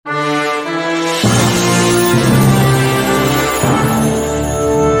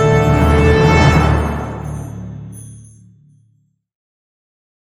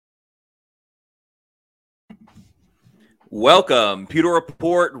Welcome, Pewter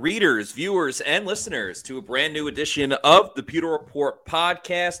Report readers, viewers, and listeners to a brand new edition of the Pewter Report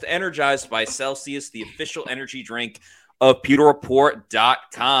podcast, energized by Celsius, the official energy drink of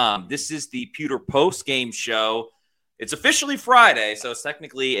PewterReport.com. This is the Pewter post-game show. It's officially Friday, so it's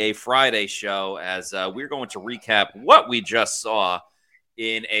technically a Friday show, as we're going to recap what we just saw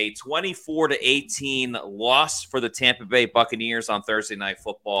in a 24-18 loss for the Tampa Bay Buccaneers on Thursday Night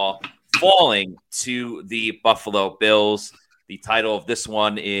Football, falling to the Buffalo Bills. The title of this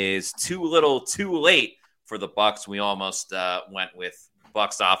one is Too Little, Too Late for the Bucs. We almost went with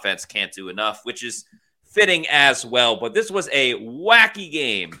Bucs offense can't do enough, which is fitting as well. But this was a wacky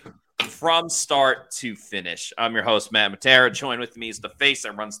game from start to finish. I'm your host, Matt Matera. Joined with me is the face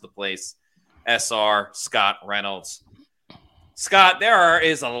that runs the place, SR Scott Reynolds. Scott,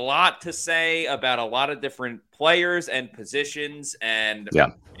 is a lot to say about a lot of different players and positions, and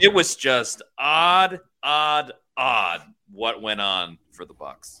It was just odd what went on for the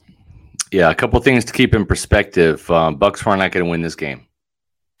Bucs. Yeah, a couple things to keep in perspective. Bucs were not going to win this game.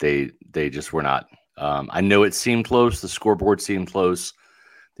 They just were not. I know it seemed close. The scoreboard seemed close.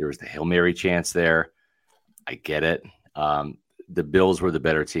 There was the Hail Mary chance there. I get it. The Bills were the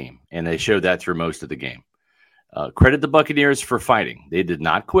better team, and they showed that through most of the game. Credit the Buccaneers for fighting. They did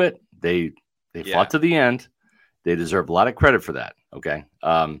not quit. They fought to the end. They deserve a lot of credit for that. Okay.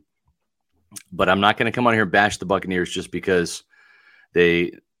 But I'm not going to come on here and bash the Buccaneers just because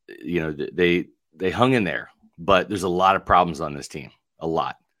they hung in there. But there's a lot of problems on this team, a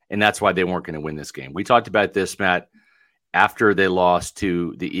lot. And that's why they weren't going to win this game. We talked about this, Matt, after they lost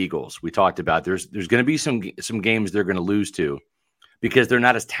to the Eagles. We talked about there's going to be some games they're going to lose to because they're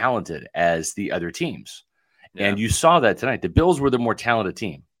not as talented as the other teams. Yeah. And you saw that tonight. The Bills were the more talented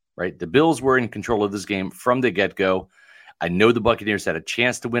team, right? The Bills were in control of this game from the get-go. I know the Buccaneers had a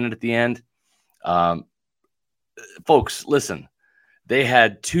chance to win it at the end. Folks, listen, they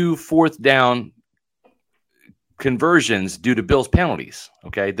had 2 fourth-down conversions due to Bills penalties,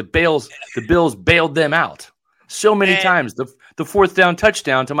 okay? The Bills bailed them out so many times. The fourth-down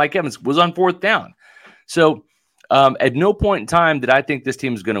touchdown to Mike Evans was on fourth down. So at no point in time did I think this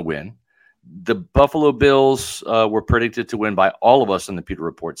team was going to win. The Buffalo Bills were predicted to win by all of us on the Pewter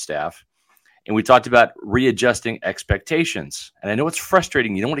Report staff. And we talked about readjusting expectations. And I know it's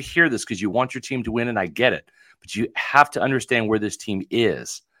frustrating. You don't want to hear this because you want your team to win, and I get it. But you have to understand where this team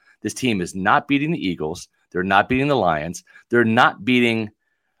is. This team is not beating the Eagles. They're not beating the Lions. They're not beating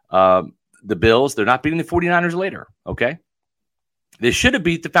the Bills. They're not beating the 49ers later, okay? They should have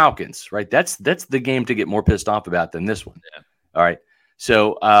beat the Falcons, right? That's the game to get more pissed off about than this one. Yeah. All right.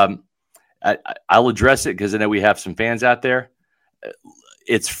 So I'll address it because I know we have some fans out there.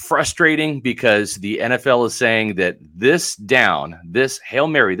 It's frustrating because the NFL is saying that this Hail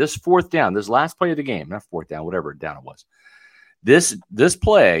Mary, this fourth down, this last play of the game, not fourth down, whatever down it was, this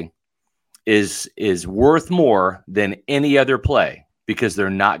play is worth more than any other play because they're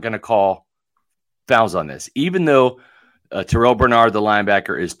not going to call fouls on this. Even though Terrell Bernard, the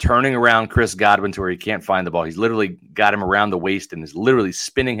linebacker, is turning around Chris Godwin to where he can't find the ball. He's literally got him around the waist and is literally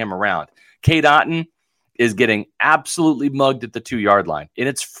spinning him around. Cade Otton is getting absolutely mugged at the 2-yard line, and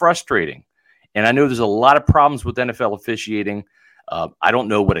it's frustrating. And I know there's a lot of problems with NFL officiating. I don't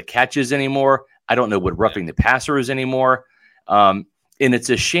know what a catch is anymore. I don't know what roughing the passer is anymore. And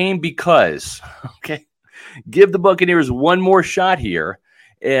it's a shame because, okay, give the Buccaneers one more shot here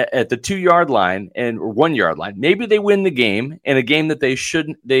at the 2-yard line or 1-yard line. Maybe they win the game in a game that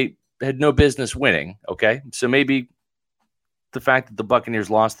they had no business winning. Okay. So maybe the fact that the Buccaneers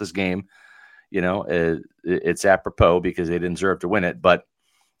lost this game, it's apropos because they didn't deserve to win it, but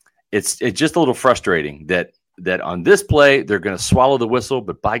it's just a little frustrating that on this play, they're going to swallow the whistle,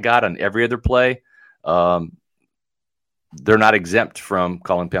 but by God, on every other play, they're not exempt from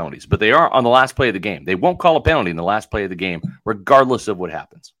calling penalties, but they are on the last play of the game. They won't call a penalty in the last play of the game, regardless of what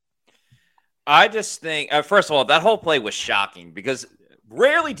happens. I just think, first of all, that whole play was shocking because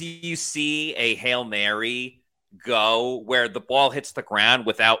rarely do you see a Hail Mary go where the ball hits the ground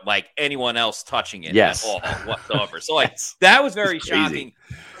without anyone else touching it at all whatsoever. So that was very shocking.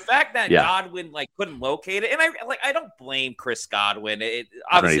 The fact that Godwin couldn't locate it, and I don't blame Chris Godwin.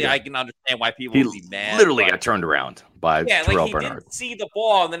 Obviously I can understand why people would be mad. Literally got turned around by Terrell Bernard. He didn't see the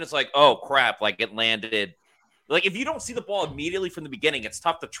ball, and then it's oh crap, it landed. If you don't see the ball immediately from the beginning, it's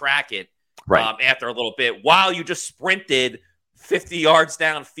tough to track it after a little bit while you just sprinted 50 yards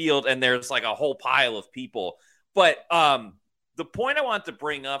downfield and there's a whole pile of people. But the point I wanted to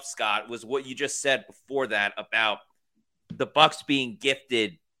bring up, Scott, was what you just said before that about the Bucs being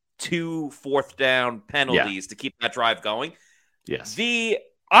gifted 2 fourth down penalties to keep that drive going. Yes.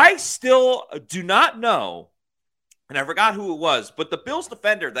 I still do not know and I forgot who it was, but the Bills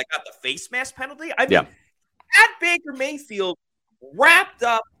defender that got the face mask penalty. I mean, Yeah. at Baker Mayfield wrapped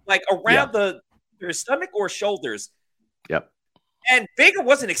up like around their stomach or shoulders. Yep. And Baker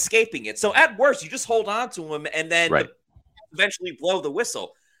wasn't escaping it. So at worst, you just hold on to him and then eventually blow the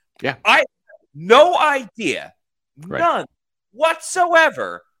whistle. Yeah. I have no idea, none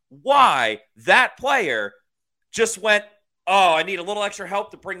whatsoever, why that player just went, oh, I need a little extra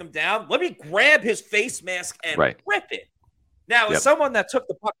help to bring him down. Let me grab his face mask and rip it. Now, as someone that took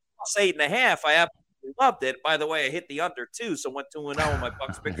the Bucs plus 8.5, I absolutely loved it. By the way, I hit the under too, so went 2-0 on my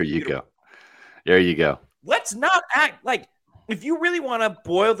Bucs pick. There you go. There you go. Let's not act like, if you really want to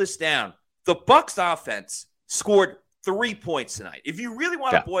boil this down, the Bucs offense scored 3 points tonight. If you really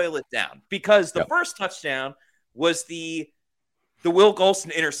want to boil it down, because the first touchdown was the Will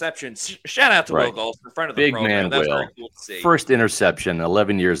Golston interception. Shout out to Will Golston, friend of the program. That's very cool to see. First interception,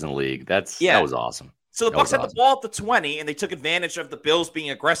 11 years in the league. That was awesome. So the Bucs had the ball at the 20, and they took advantage of the Bills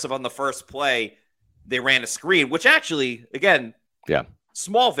being aggressive on the first play. They ran a screen, which actually, again,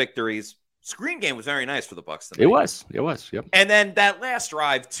 small victories. Screen game was very nice for the Bucs tonight. It was. Yep. And then that last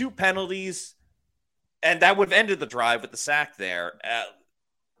drive, 2 penalties, and that would have ended the drive with the sack there.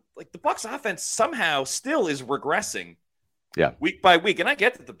 Like the Bucs offense somehow still is regressing. Yeah. Week by week. And I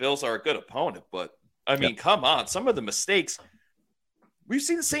get that the Bills are a good opponent, but I mean, come on. Some of the mistakes, we've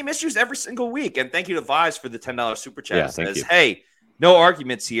seen the same issues every single week. And thank you to Vise for the $10 super chat. That says, hey, no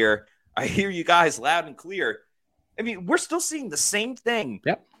arguments here. I hear you guys loud and clear. I mean, we're still seeing the same thing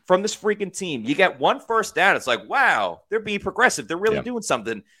from this freaking team. You get 1 first down. It's like, wow, they're being progressive. They're really doing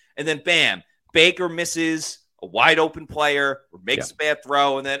something. And then bam, Baker misses a wide open player or makes a bad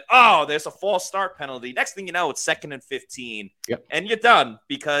throw. And then, oh, there's a false start penalty. Next thing you know, it's 2nd and 15. And you're done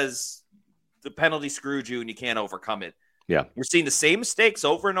because the penalty screwed you and you can't overcome it. Yeah. We're seeing the same mistakes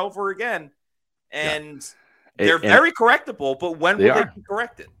over and over again. And they're very correctable, but when will they be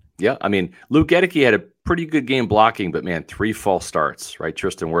corrected? Yeah, I mean, Luke Gedeke had a pretty good game blocking, but man, 3 false starts, right?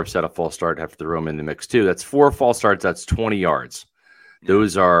 Tristan Wirfs had a false start, have to throw him in the mix too. That's 4 false starts. That's 20 yards.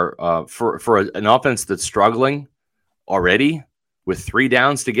 Those are for an offense that's struggling already with 3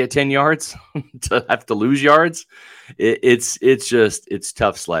 downs to get 10 yards to have to lose yards. It's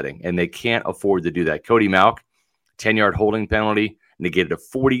tough sledding, and they can't afford to do that. Cody Mauch, 10-yard holding penalty, negated a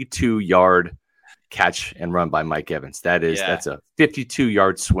 42-yard catch and run by Mike Evans. That's a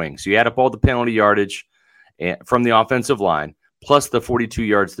 52-yard swing. So you add up all the penalty yardage from the offensive line plus the 42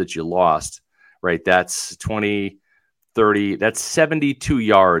 yards that you lost, right? That's 20, 30, that's 72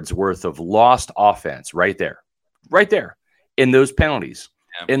 yards worth of lost offense right there in those penalties.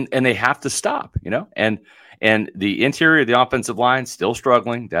 Yeah. And they have to stop, and the interior of the offensive line still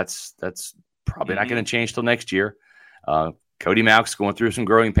struggling. That's probably not going to change till next year. Cody Mauch's going through some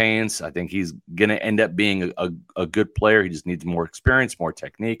growing pains. I think he's going to end up being a good player. He just needs more experience, more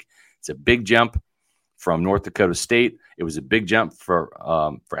technique. It's a big jump from North Dakota State. It was a big jump for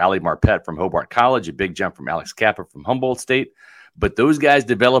Ali Marpet from Hobart College, a big jump from Alex Kappa from Humboldt State. But those guys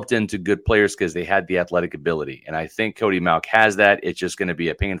developed into good players because they had the athletic ability. And I think Cody Mauch has that. It's just going to be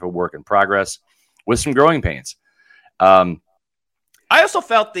a painful work in progress with some growing pains. I also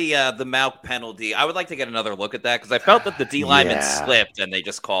felt the Mauch penalty. I would like to get another look at that because I felt that the D lineman slipped and they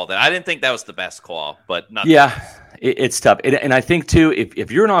just called it. I didn't think that was the best call, but not. Yeah, it's tough. And I think, too,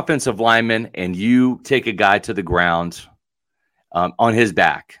 if you're an offensive lineman and you take a guy to the ground on his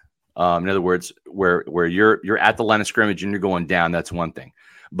back, in other words, where you're at the line of scrimmage and you're going down, that's one thing.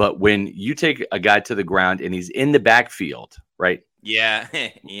 But when you take a guy to the ground and he's in the backfield, right? Yeah.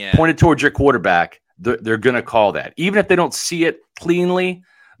 Pointed towards your quarterback, they're going to call that. Even if they don't see it cleanly,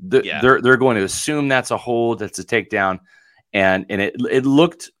 they're going to assume that's a hold, that's a takedown. And it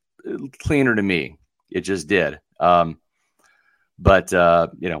looked cleaner to me. It just did. But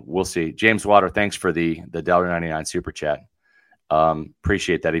we'll see. James Water, thanks for the $1.99 super chat.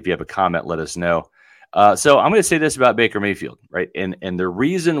 Appreciate that. If you have a comment, let us know. So I'm going to say this about Baker Mayfield, right? And the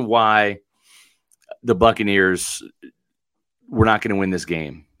reason why the Buccaneers were not going to win this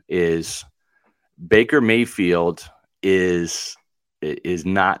game is Baker Mayfield is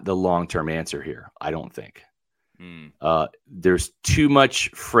not the long-term answer here, I don't think. There's too much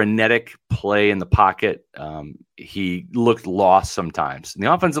frenetic play in the pocket. He looked lost sometimes. And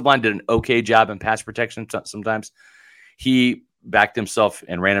the offensive line did an okay job in pass protection sometimes. He backed himself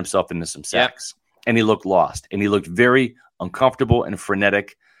and ran himself into some sacks. And he looked lost. And he looked very uncomfortable and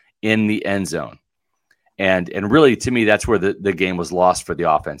frenetic in the end zone. And really, to me, that's where the game was lost for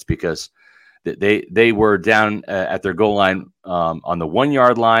the offense because they were down at their goal line on the 1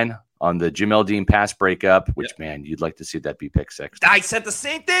 yard line on the Jamel Dean pass breakup, which, man, you'd like to see that be pick six. I said the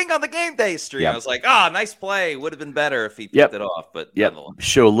same thing on the game day stream. I was like, nice play. Would have been better if he picked it off. But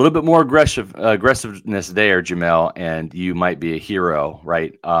show a little bit more aggressiveness there, Jamel, and you might be a hero,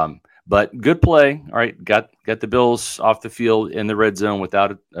 right? But good play. All right, got the Bills off the field in the red zone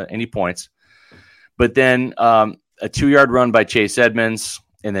without any points. But then a 2-yard run by Chase Edmonds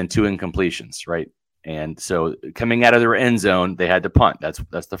and then 2 incompletions, right? And so coming out of their end zone, they had to punt.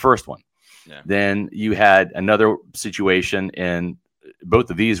 That's the first one. Yeah. Then you had another situation, and both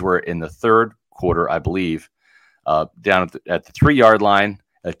of these were in the third quarter, I believe, down at the 3-yard line,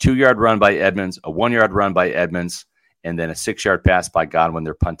 a 2-yard run by Edmonds, a 1-yard run by Edmonds, and then a 6-yard pass by Godwin.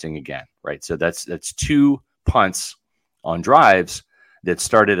 They're punting again, right? So that's 2 punts on drives that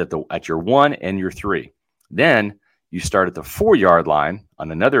started at your 1 and your 3. Then you start at the 4-yard line on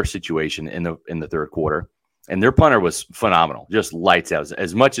another situation in the third quarter, and their punter was phenomenal, just lights out.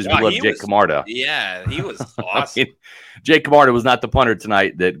 As much as we love Jake Camarda. Yeah, he was awesome. Jake Camarda was not the punter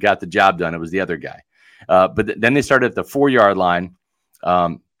tonight that got the job done. It was the other guy. But then they started at the 4-yard line,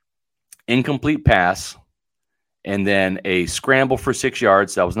 incomplete pass, and then a scramble for 6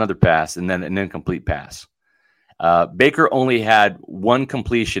 yards. That was another pass, and then an incomplete pass. Baker only had 1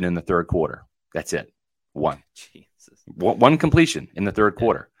 completion in the third quarter. That's it. 1. Jesus. 1 completion in the third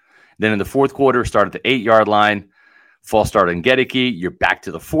quarter. Then in the fourth quarter, start at the 8-yard line, false start on Gedeke. You're back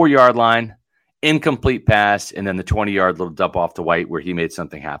to the 4-yard line, incomplete pass, and then the 20-yard little dump off to White where he made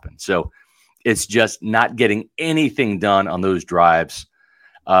something happen. So it's just not getting anything done on those drives.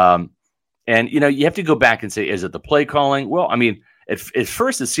 And, you have to go back and say, is it the play calling? Well, I mean, at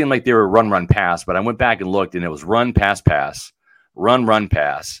first it seemed like they were run, pass, but I went back and looked, and it was run, pass, run,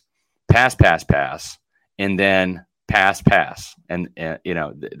 pass, pass, and then pass. And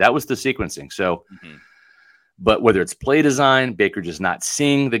that was the sequencing. So, but whether it's play design, Baker just not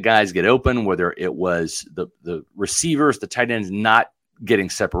seeing the guys get open, whether it was the receivers, the tight ends not getting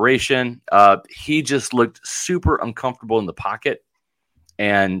separation, he just looked super uncomfortable in the pocket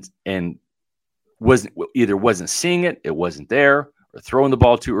and wasn't seeing it, it wasn't there, or throwing the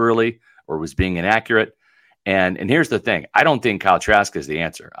ball too early, or was being inaccurate. And here's the thing. I don't think Kyle Trask is the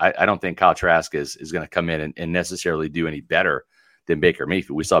answer. I don't think Kyle Trask is going to come in and necessarily do any better than Baker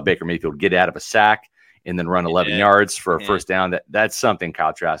Mayfield. We saw Baker Mayfield get out of a sack and then run 11 yards for a first down. That's something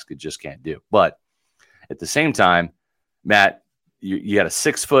Kyle Trask just can't do. But at the same time, Matt, you got a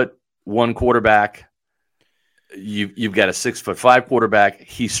 6'1" quarterback. You've got a 6'5" quarterback.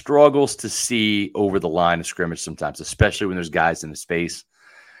 He struggles to see over the line of scrimmage sometimes, especially when there's guys in his face.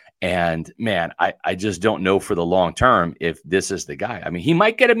 And man, I just don't know for the long term if this is the guy. I mean, he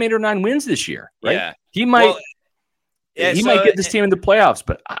might get him 8 or 9 wins this year, right? Yeah. He might get this team in the playoffs,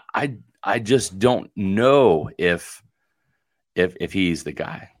 but I just don't know if he's the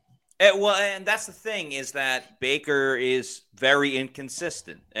guy. And that's the thing, is that Baker is very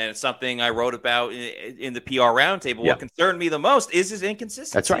inconsistent. And it's something I wrote about in the PR roundtable. What concerned me the most is his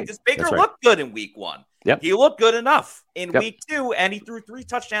inconsistency. That's right. Because Baker looked good in week 1. Yep. He looked good enough in week 2, and he threw 3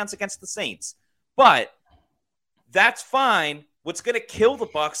 touchdowns against the Saints. But that's fine. What's going to kill the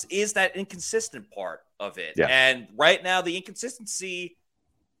Bucs is that inconsistent part of it. Yeah. And right now, the inconsistency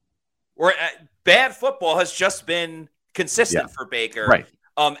or bad football has just been consistent for Baker. Right.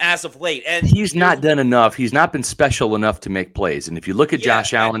 As of late. And he's not done enough. He's not been special enough to make plays. And if you look at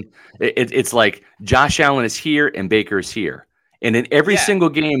Josh Allen, it's like Josh Allen is here and Baker is here. And in every single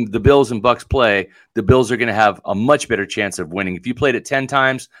game the Bills and Bucs play, the Bills are going to have a much better chance of winning. If you played it 10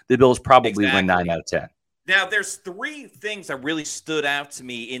 times, the Bills probably win 9 out of 10. Now, there's 3 things that really stood out to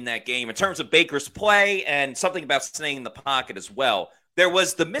me in that game in terms of Baker's play and something about staying in the pocket as well. There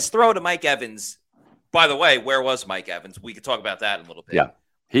was the missed throw to Mike Evans. By the way, where was Mike Evans? We could talk about that in a little bit. Yeah.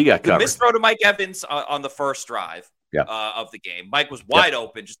 He got covered. The missed throw to Mike Evans on the first drive of the game. Mike was wide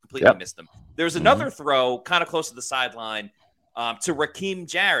open, just completely missed him. There was another throw kind of close to the sideline to Raheem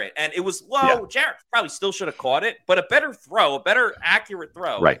Jarrett, and it was low. Yeah. Jarrett probably still should have caught it, but a better throw, a better accurate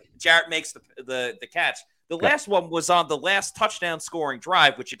throw. Right. Jarrett makes the catch. The last one was on the last touchdown scoring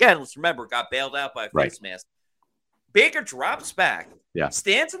drive, which, again, let's remember, got bailed out by a face mask. Baker drops back,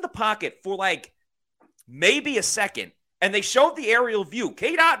 stands in the pocket for like maybe a second, and they showed the aerial view.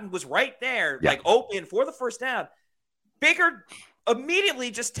 Kate Otten was right there, like open for the first down. Baker immediately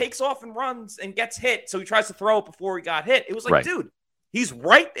just takes off and runs and gets hit. So he tries to throw it before he got hit. It was like, dude, he's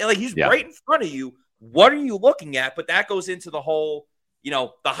right. Like he's right in front of you. What are you looking at? But that goes into the whole, the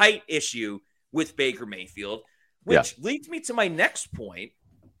height issue with Baker Mayfield, which leads me to my next point.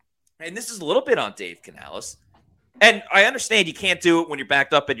 And this is a little bit on Dave Canales. And I understand you can't do it when you're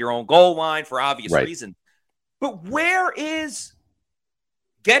backed up at your own goal line for obvious reasons. But where is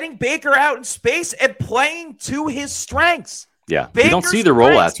getting Baker out in space and playing to his strengths. Yeah, we don't see the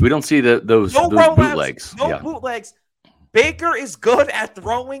rollouts. We don't see those bootlegs. No bootlegs. Baker is good at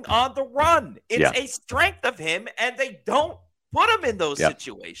throwing on the run. It's a strength of him, and they don't put him in those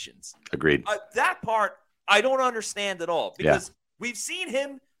situations. Agreed. That part I don't understand at all because we've seen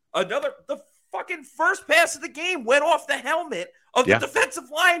him. The fucking first pass of the game went off the helmet of the defensive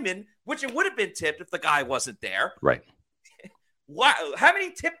lineman, which it would have been tipped if the guy wasn't there. Right. How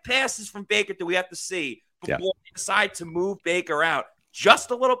many tip passes from Baker do we have to see before we decide to move Baker out?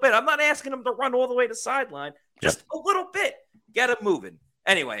 Just a little bit. I'm not asking him to run all the way to sideline. Just a little bit. Get him moving.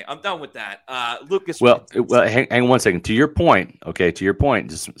 Anyway, I'm done with that. Lucas. Well, hang on one second. To your point,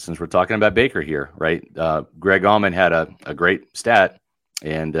 just since we're talking about Baker here, right? Greg Allman had a great stat,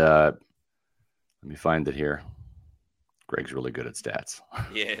 and let me find it here. Greg's really good at stats.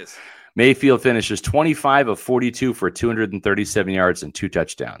 Yes. Mayfield finishes 25 of 42 for 237 yards and 2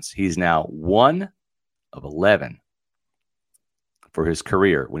 touchdowns. He's now 1 of 11 for his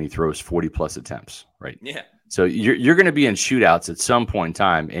career when he throws 40-plus attempts, right? Yeah. So you're going to be in shootouts at some point in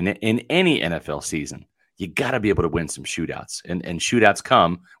time. In any NFL season, you got to be able to win some shootouts. And shootouts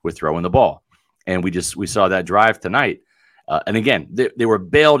come with throwing the ball. And we saw that drive tonight. And again, they were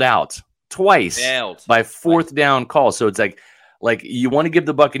bailed out twice by fourth down calls. So it's like you want to give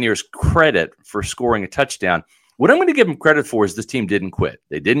the Buccaneers credit for scoring a touchdown. What I'm going to give them credit for is this team didn't quit.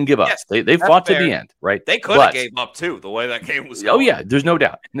 They didn't give up. Yes, they fought to the end, right? They could have gave up too, the way that game was going. Oh, yeah, there's no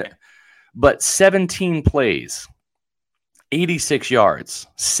doubt. But 17 plays, 86 yards,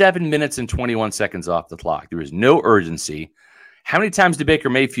 7 minutes and 21 seconds off the clock. There was no urgency. How many times did Baker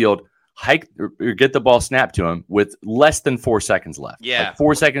Mayfield hike or get the ball snapped to him with less than 4 seconds left? Yeah. Like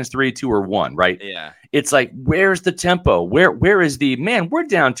 4 seconds, 3, 2, or 1, right? Yeah. It's like, where's the tempo? Where is the man? We're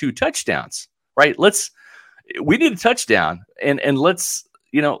down 2 touchdowns, right? We need a touchdown and let's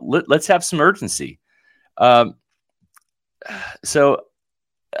have some urgency. That's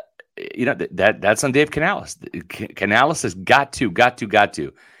on Dave Canales. Canales has got to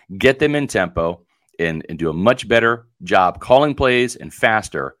get them in tempo and do a much better job calling plays and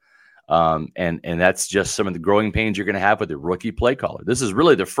faster. And that's just some of the growing pains you're going to have with the rookie play caller. This is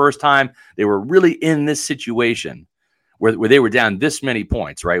really the first time they were really in this situation where they were down this many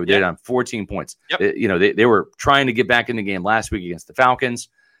points, right? They were down 14 points. Yep. They were trying to get back in the game last week against the Falcons.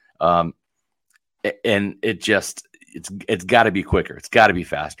 And it's got to be quicker. It's got to be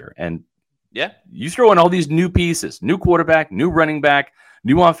faster. And you throw in all these new pieces, new quarterback, new running back,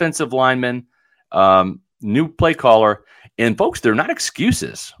 new offensive lineman, new play caller. And folks, they're not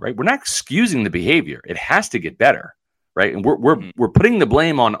excuses, right? We're not excusing the behavior. It has to get better, right? And we're putting the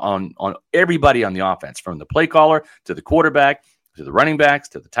blame on everybody on the offense, from the play caller to the quarterback, to the running backs,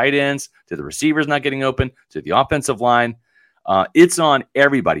 to the tight ends, to the receivers not getting open, to the offensive line. It's on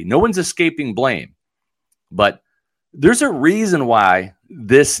everybody. No one's escaping blame. But there's a reason why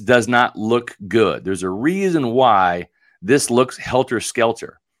this does not look good. There's a reason why this looks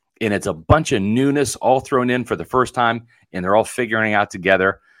helter-skelter. And it's a bunch of newness all thrown in for the first time, and they're all figuring out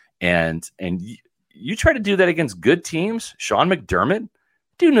together. And you try to do that against good teams. Sean McDermott,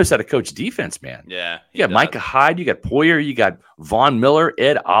 dude knows how to coach defense, man. Yeah. You got Micah Hyde, you got Poyer, you got Von Miller,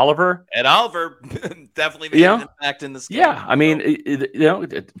 Ed Oliver. Ed Oliver definitely made an impact in this game. Yeah, I mean,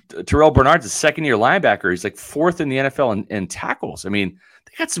 Terrell Bernard's a second-year linebacker. He's like 4th in the NFL in tackles. I mean,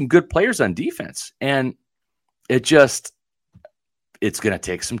 they got some good players on defense, and it's going to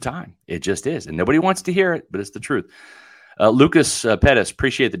take some time. It just is, and nobody wants to hear it, but it's the truth. Lucas Pettis,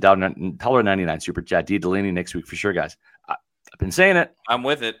 appreciate the $1.99 super chat. D. Delaney next week for sure, guys. I've been saying it. I'm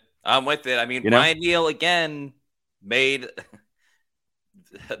with it. I mean, Ryan Neal again not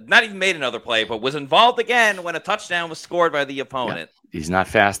even made another play, but was involved again when a touchdown was scored by the opponent. Yeah. He's not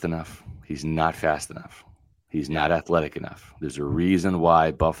fast enough. He's not not athletic enough. There's a reason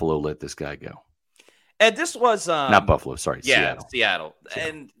why Buffalo let this guy go. And this was not Buffalo, sorry. Seattle.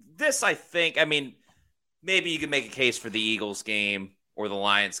 And this, I think, I mean, maybe you could make a case for the Eagles game or the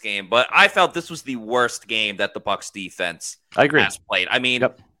Lions game, but I felt this was the worst game that the Bucs defense has played. I mean,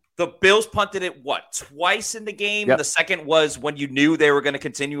 the Bills punted it, twice in the game? The second was when you knew they were going to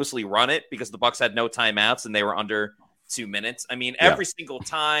continuously run it because the Bucs had no timeouts and they were under 2 minutes. I mean, every single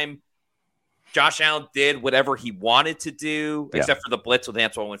time Josh Allen did whatever he wanted to do, except for the blitz with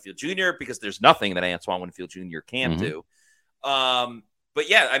Antoine Winfield Jr., because there's nothing that Antoine Winfield Jr. can't do. But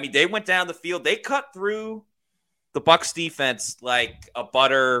yeah, I mean, they went down the field. They cut through the Bucs defense like a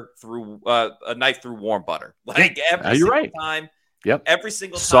knife through warm butter. Like every single time. Yep. Every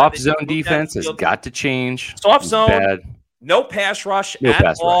single time. Soft zone defense has got to change. Soft zone. Bad. No pass rush No at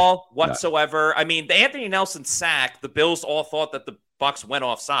pass all rush. whatsoever. No. I mean, the Anthony Nelson sack, the Bills all thought that the Bucs went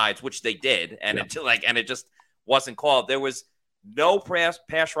off sides, which they did, and it just wasn't called. There was no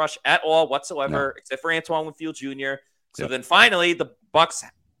pass rush at all whatsoever, except for Antoine Winfield Jr. So then finally the Bucs,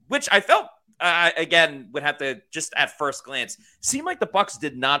 which I felt again would have to just at first glance seem like the Bucs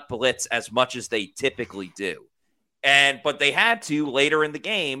did not blitz as much as they typically do, but they had to later in the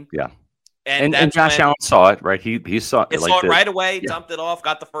game. Yeah. And Josh Allen saw it, right? He saw it. Saw it right away, dumped it off,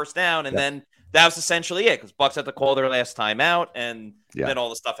 got the first down, and then that was essentially it because Bucs had to call their last timeout, and then all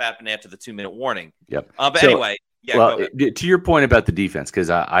the stuff happened after the 2-minute warning. Yep. But anyway, to your point about the defense, because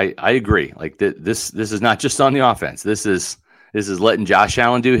I agree. Like this is not just on the offense. This is letting Josh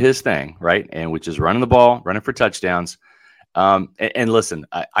Allen do his thing, right? And which is running the ball, running for touchdowns. And listen,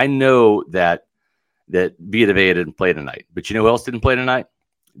 I know that Vita Vea didn't play tonight, but you know who else didn't play tonight?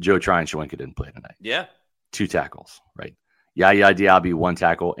 Joe Tryon-Shoyinka didn't play tonight. Yeah. 2 tackles, right? Yaya Diaby, 1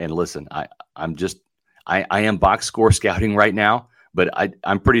 tackle. And listen, I am box score scouting right now, but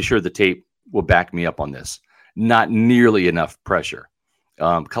I'm pretty sure the tape will back me up on this. Not nearly enough pressure.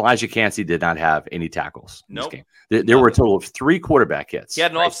 Kalijah Kancey did not have any tackles in this game. There were a total of 3 quarterback hits. He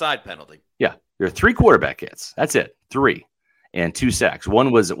had an offside penalty. Yeah, there are 3 quarterback hits. That's it. 3. And 2 sacks.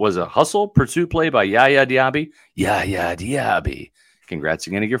 One was a hustle pursuit play by Yaya Diaby. Yaya Diaby. Congrats,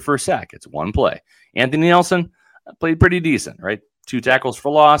 you're going to get your first sack. It's 1 play. Anthony Nelson played pretty decent, right? 2 tackles for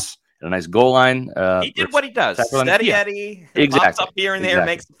loss and a nice goal line. He did what he does. Steady Eddie. Exactly. Pops up here and there,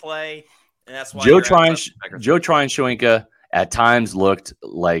 makes the play. And that's why Joe Tryon-Shoyinka at times looked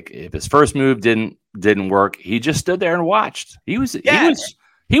like if his first move didn't work, he just stood there and watched. He was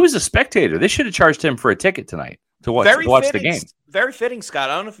a spectator. They should have charged him for a ticket tonight to watch the game. Very fitting, Scott.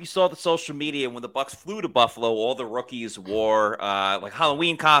 I don't know if you saw the social media when the Bucs flew to Buffalo. All the rookies wore like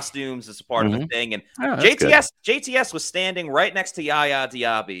Halloween costumes as a part of the thing, and JTS was standing right next to Yaya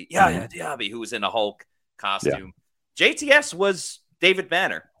Diaby, who was in a Hulk costume. Yeah. JTS was David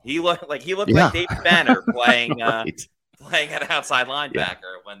Banner. He looked like David Banner playing playing at outside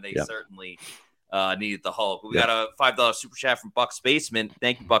linebacker when they certainly needed the Hulk. We got a $5 super chat from Bucs Basement.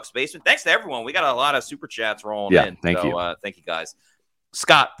 Thank you, Bucs Basement. Thanks to everyone. We got a lot of super chats rolling in. Thank you. Thank you, guys.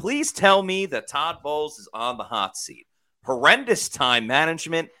 Scott, please tell me that Todd Bowles is on the hot seat. Horrendous time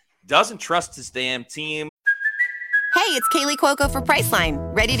management. Doesn't trust his damn team. Hey, it's Kaylee Cuoco for Priceline.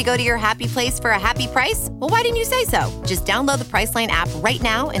 Ready to go to your happy place for a happy price? Well, why didn't you say so? Just download the Priceline app right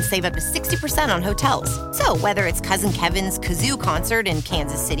now and save up to 60% on hotels. So whether it's Cousin Kevin's Kazoo Concert in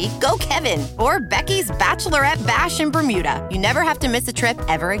Kansas City, go Kevin, or Becky's Bachelorette Bash in Bermuda, you never have to miss a trip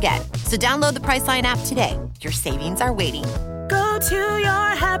ever again. So download the Priceline app today. Your savings are waiting. Go to your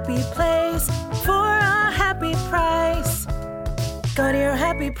happy place for a happy price. Go to your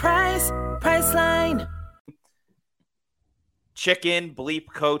happy price, Priceline. Chicken, bleep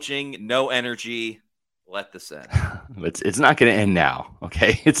coaching, no energy. Let this end. It's not going to end now,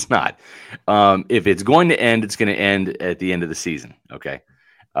 okay? It's not. If it's going to end, it's going to end at the end of the season, okay?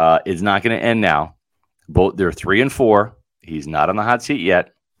 It's not going to end now. They're 3-4. He's not on the hot seat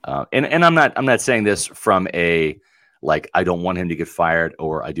yet. And I'm not saying this from a like I don't want him to get fired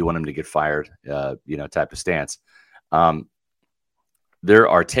or I do want him to get fired, type of stance. There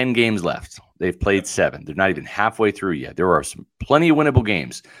are 10 games left. They've played 7. They're not even halfway through yet. There are plenty of winnable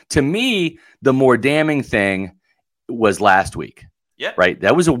games. To me, the more damning thing was last week. Yeah. Right?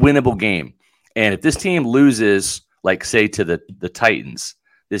 That was a winnable game. And if this team loses, like, say, to the Titans,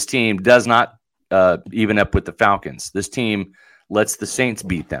 this team does not even up with the Falcons. This team lets the Saints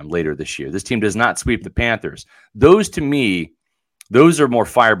beat them later this year. This team does not sweep the Panthers. Those, to me, those are more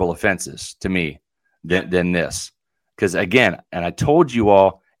fireable offenses to me than this. Because, again, and I told you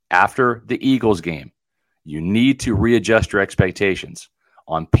all after the Eagles game, you need to readjust your expectations.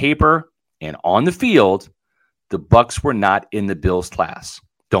 On paper and on the field, the Bucs were not in the Bills' class.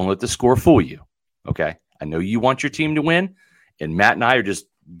 Don't let the score fool you, okay? I know you want your team to win, and Matt and I are just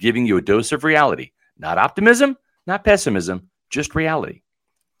giving you a dose of reality. Not optimism, not pessimism, just reality.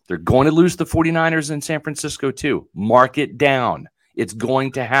 They're going to lose the 49ers in San Francisco too. Mark it down. It's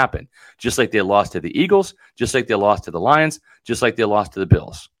going to happen. Just like they lost to the Eagles, just like they lost to the Lions, just like they lost to the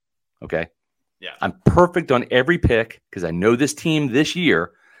Bills. Okay? Yeah. I'm perfect on every pick because I know this team this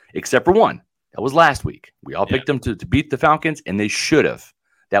year, except for one. That was last week. We all picked them to beat the Falcons, and they should have.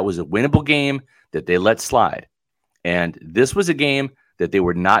 That was a winnable game that they let slide. And this was a game that they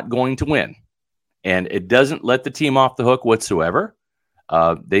were not going to win. And it doesn't let the team off the hook whatsoever.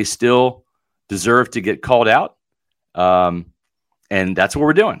 They still deserve to get called out. And that's what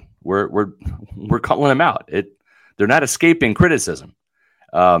we're doing. We're calling them out. They're not escaping criticism.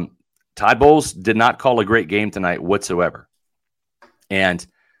 Todd Bowles did not call a great game tonight whatsoever. And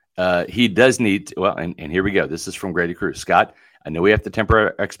he does need to, and here we go. This is from Grady Cruz. Scott, I know we have to temper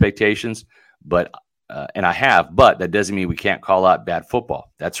our expectations, but that doesn't mean we can't call out bad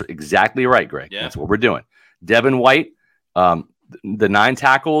football. That's exactly right, Greg. Yeah. That's what we're doing. Devin White, the 9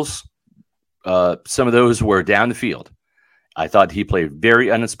 tackles, some of those were down the field. I thought he played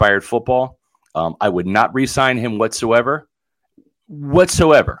very uninspired football. I would not re-sign him whatsoever.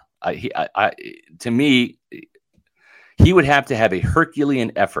 To me, he would have to have a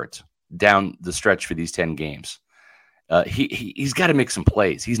Herculean effort down the stretch for these 10 games. He's got to make some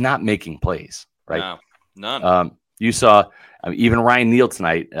plays. He's not making plays, right? No, none. You saw even Ryan Neal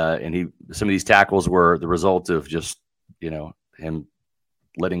tonight, and some of these tackles were the result of just him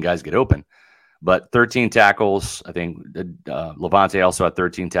letting guys get open. But 13 tackles, I think Levante also had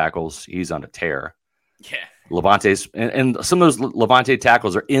 13 tackles. He's on a tear. Yeah. Levante's and some of those Levante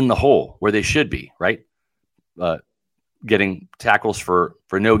tackles are in the hole where they should be, right? Getting tackles for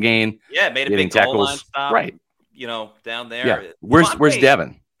no gain. Yeah, made a big tackles, goal line stop, right? Down there. Yeah. Where's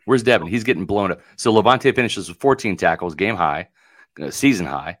Devin? Where's Devin? He's getting blown up. So Levante finishes with 14 tackles, game high, season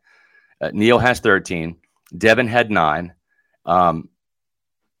high. Neal has 13. Devin had 9. Jamel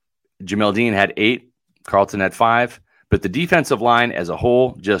Dean had 8. Carlton had 5. But the defensive line as a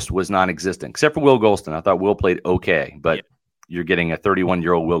whole just was non-existent, except for Will Golston. I thought Will played okay, but you're getting a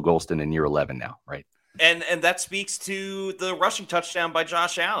 31-year-old Will Golston in year 11 now, right? And that speaks to the rushing touchdown by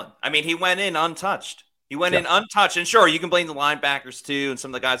Josh Allen. I mean, he went in untouched. And sure, you can blame the linebackers too and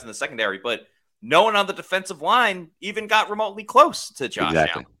some of the guys in the secondary, but no one on the defensive line even got remotely close to Josh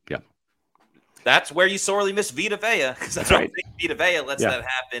Allen. Yeah. That's where you sorely miss Vita Vea, because I don't think Vita Vea lets that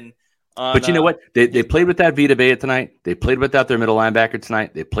happen. But you know what? They played without Vita Vea tonight. They played without their middle linebacker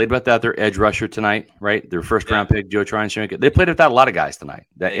tonight. They played without their edge rusher tonight, right? Their first-round pick, Joe Tryon-Shoyinka. They played without a lot of guys tonight.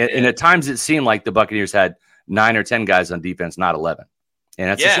 And at times it seemed like the Buccaneers had 9 or 10 guys on defense, not 11. And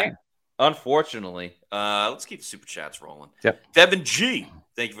that's a shame. Unfortunately. Let's keep the Super Chats rolling. Yep. Devin G.,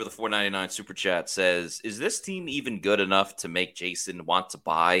 thank you for the $4.99 Super Chat, says, is this team even good enough to make Jason want to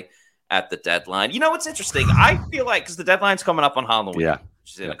buy at the deadline? It's interesting. I feel like, because the deadline's coming up on Halloween,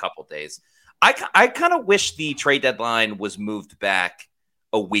 which is in a couple of days. I kind of wish the trade deadline was moved back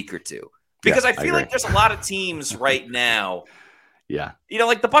a week or two, because I feel like there's a lot of teams right now. Yeah.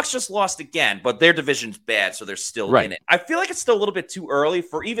 Like the Bucs just lost again, but their division's bad, so they're still in it. I feel like it's still a little bit too early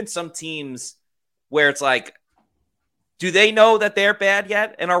for even some teams where it's like, do they know that they're bad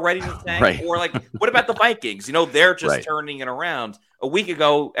yet and are ready to tank? Right. Or like, what about the Vikings? They're just turning it around. A week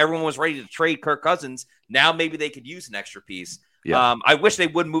ago, everyone was ready to trade Kirk Cousins. Now maybe they could use an extra piece. Yeah. I wish they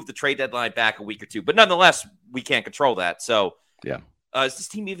would move the trade deadline back a week or two, but nonetheless, we can't control that. So, is this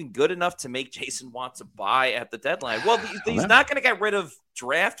team even good enough to make Jason want to buy at the deadline? Well, he's not going to get rid of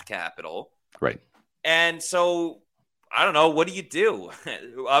draft capital. Right. And so, I don't know. What do you do?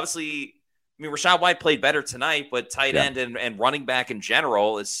 Obviously, Rachaad White played better tonight, but tight end and running back in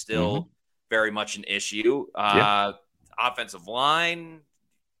general is still very much an issue. Offensive line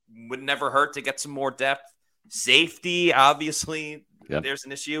would never hurt to get some more depth. Safety, obviously, there's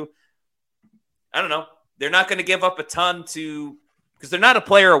an issue. I don't know. They're not going to give up a ton because they're not a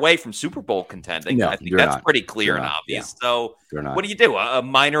player away from Super Bowl contending. No, I think that's pretty clear and obvious. Yeah. So what do you do? A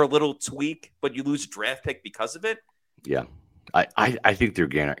minor little tweak, but you lose a draft pick because of it? Yeah. I think they're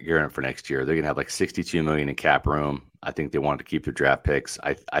gearing up for next year. They're going to have like $62 million in cap room. I think they want to keep their draft picks.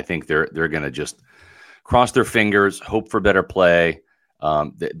 I think they're going to just cross their fingers, hope for better play.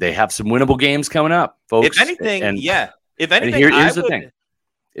 They have some winnable games coming up, folks. If anything, If anything, here's the thing.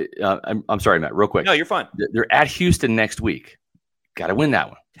 I'm sorry, Matt, real quick. No, you're fine. They're at Houston next week. Got to win that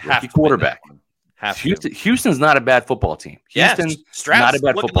one. Rookie quarterback. Houston's not a bad football team. Houston's not a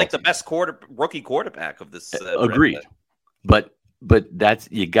bad football like team. The best rookie quarterback of this. Agreed. But that's,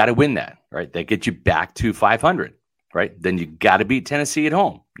 you got to win that, right? That gets you back to 500, right? Then you got to beat Tennessee at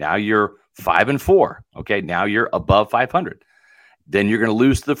home. Now you're 5-4. Okay. Now you're above 500. Then you're going to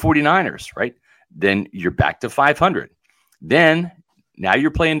lose to the 49ers, right? Then you're back to 500. Then now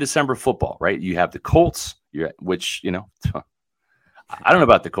you're playing December football, right? You have the Colts, which, I don't know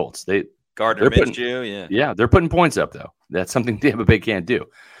about the Colts. Gardner Minshew, yeah, they're putting points up though. That's something Tampa Bay can't do.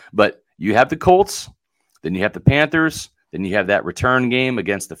 But you have the Colts, then you have the Panthers, then you have that return game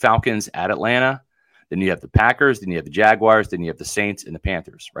against the Falcons at Atlanta, then you have the Packers, then you have the Jaguars, then you have the Saints and the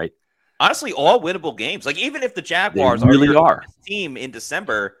Panthers, right? Honestly, all winnable games. Like even if the Jaguars are your team in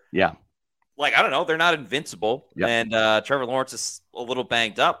December, like I don't know, they're not invincible. Yep. And Trevor Lawrence is a little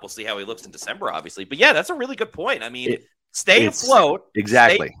banged up. We'll see how he looks in December, obviously. But yeah, that's a really good point. I mean, stay afloat,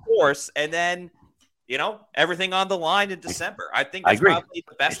 exactly, stay course, and then everything on the line in December. I think that's probably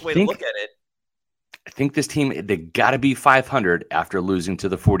the best way to look at it. I think this team, they got to be 500 after losing to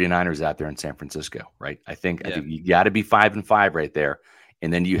the 49ers out there in San Francisco, right? I think you got to be 5-5 right there.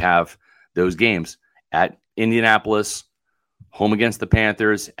 And then you have those games at Indianapolis, home against the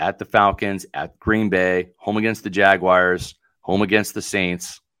Panthers, at the Falcons, at Green Bay, home against the Jaguars, home against the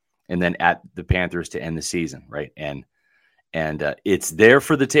Saints, and then at the Panthers to end the season, right? And it's there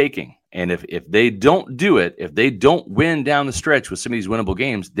for the taking. And if they don't do it, if they don't win down the stretch with some of these winnable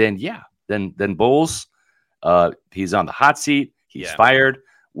games, then then Bowles, he's on the hot seat. He's fired.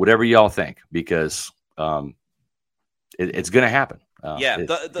 Whatever y'all think, because it's going to happen.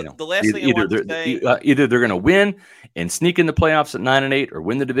 The last thing I want to say, either they're going to win and sneak in the playoffs at 9-8, or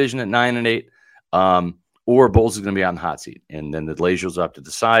win the division at 9-8, or Bowles is going to be on the hot seat, and then the Glazers will have to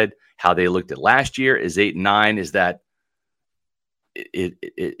decide how they looked at last year. Is 8-9? Is that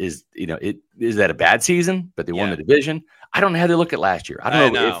is that a bad season? But they won the division. I don't know how they look at last year. I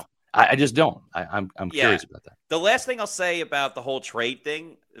don't know. I just don't. I'm curious about that. The last thing I'll say about the whole trade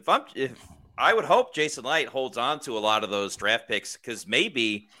thing, if I would hope Jason Light holds on to a lot of those draft picks, because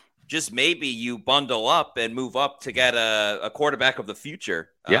just maybe you bundle up and move up to get a quarterback of the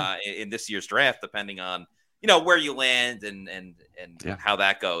future in this year's draft, depending on where you land and how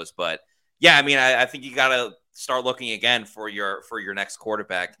that goes. But I think you got to start looking again for your next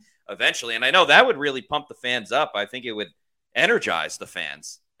quarterback eventually. And I know that would really pump the fans up. I think it would energize the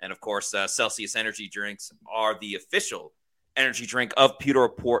fans. And, of course, Celsius energy drinks are the official energy drink of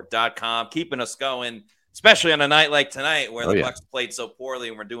PewterReport.com, keeping us going, especially on a night like tonight where the Bucs played so poorly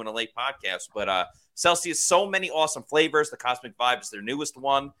and we're doing a late podcast. But Celsius, so many awesome flavors. The Cosmic Vibe is their newest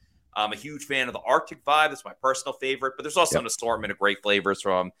one. I'm a huge fan of the Arctic Vibe. That's my personal favorite. But there's also an assortment of great flavors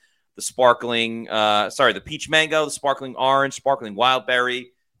from the the peach mango, the sparkling orange, sparkling wild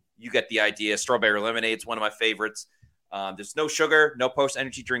berry. You get the idea. Strawberry lemonade is one of my favorites. There's no sugar, no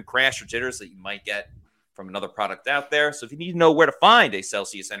post-energy drink crash or jitters that you might get from another product out there. So if you need to know where to find a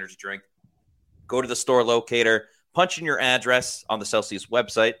Celsius energy drink, go to the store locator, punch in your address on the Celsius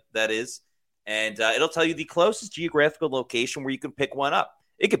website, that is, and it'll tell you the closest geographical location where you can pick one up.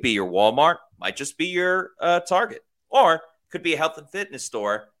 It could be your Walmart, might just be your Target, or it could be a health and fitness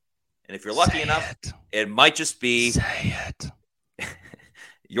store. And if you're lucky enough, it might just be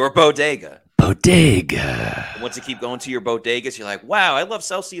your bodega. Once you keep going to your bodegas, you're like, wow, I love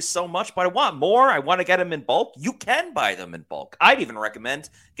Celsius so much, but I want more. I want to get them in bulk. You can buy them in bulk. I'd even recommend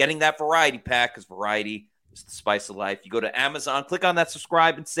getting that variety pack, because variety is the spice of life. You go to Amazon, click on that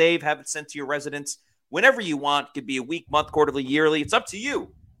subscribe and save, have it sent to your residence whenever you want. It could be a week, month, quarterly, yearly. It's up to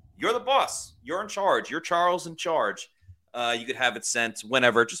you. You're the boss. You're in charge. You're Charles in charge. You could have it sent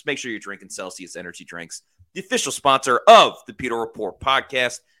whenever. Just make sure you're drinking Celsius energy drinks. The official sponsor of the Pewter Report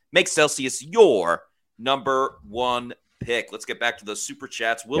podcast. Make Celsius your number one pick. Let's get back to those super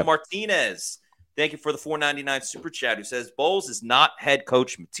chats. Will Martinez, thank you for the $4.99 super chat, who says Bowles is not head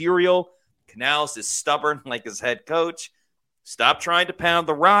coach material. Canales is stubborn like his head coach. Stop trying to pound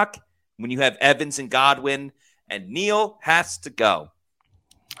the rock when you have Evans and Godwin, and Neal has to go.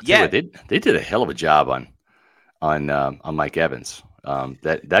 Yeah, they did a hell of a job on Mike Evans.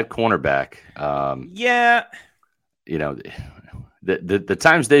 That cornerback. The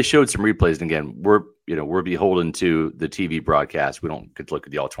times they showed some replays, and again, we're beholden to the TV broadcast. We don't get to look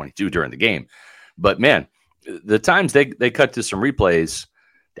at the all 22 during the game, but man, the times they cut to some replays,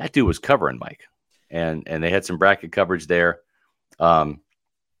 that dude was covering Mike, and they had some bracket coverage there.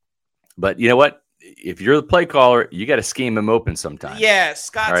 But you know what? If you're the play caller, you got to scheme him open sometimes. Yeah,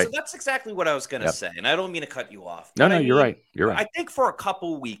 Scott. Right? So that's exactly what I was going to say, and I don't mean to cut you off. No, you're right. You're right. I think for a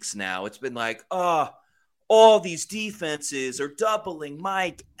couple weeks now, it's been like, all these defenses are doubling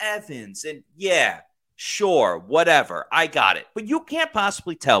Mike Evans. And yeah, sure, whatever. I got it. But you can't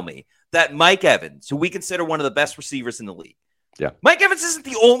possibly tell me that Mike Evans, who we consider one of the best receivers in the league, Mike Evans isn't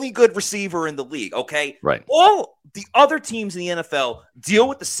the only good receiver in the league, okay? Right. All the other teams in the NFL deal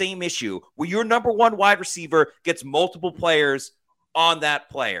with the same issue where your number one wide receiver gets multiple players on that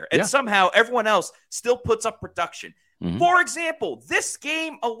player. And somehow everyone else still puts up production. Mm-hmm. For example, this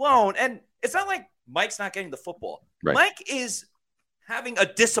game alone, and it's not like Mike's not getting the football. Right. Mike is having a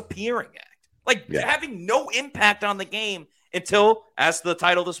disappearing act, having no impact on the game until, as the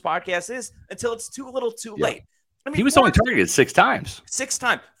title of this podcast is, until it's too little too late. I mean, he was only targeted 6 times. 6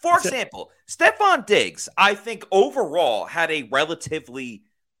 times. For example, Stephon Diggs, I think overall had a relatively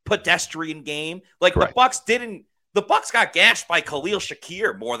pedestrian game. Like the Bucs got gashed by Khalil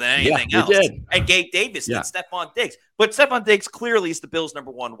Shakir more than anything else. And Gabe Davis than Stephon Diggs. But Stephon Diggs clearly is the Bills'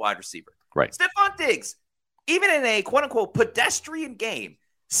 number one wide receiver. Right. Stephon Diggs, even in a quote-unquote pedestrian game,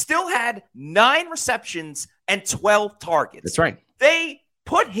 still had 9 receptions and 12 targets. That's right. They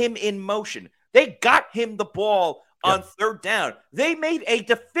put him in motion. They got him the ball on third down. They made a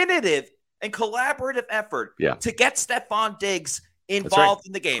definitive and collaborative effort to get Stephon Diggs involved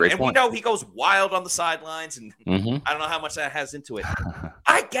in the game. Great and point. we know he goes wild on the sidelines, and I don't know how much that has into it.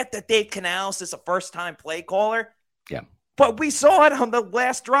 I get that Dave Canales is a first-time play caller. Yeah. But we saw it on the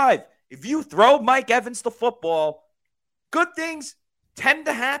last drive. If you throw Mike Evans the football, good things tend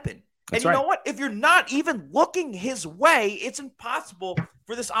to happen. And you know what? If you're not even looking his way, it's impossible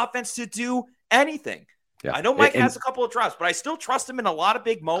for this offense to do anything. Yeah. I know Mike has a couple of drops, but I still trust him in a lot of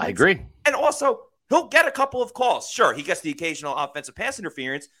big moments. I agree. And also, he'll get a couple of calls. Sure, he gets the occasional offensive pass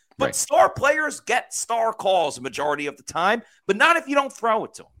interference, but star players get star calls a majority of the time, but not if you don't throw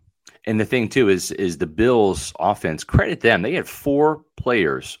it to them. And the thing, too, is the Bills' offense, credit them. They had 4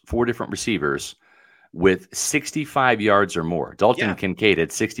 players, 4 different receivers with 65 yards or more. Dalton Kincaid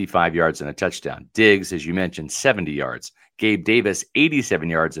had 65 yards and a touchdown. Diggs, as you mentioned, 70 yards. Gabe Davis, 87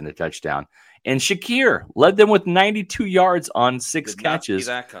 yards and a touchdown. And Shakir led them with 92 yards on 6 catches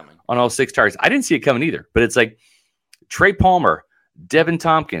on all 6 targets. I didn't see it coming either, but it's like Trey Palmer, Devin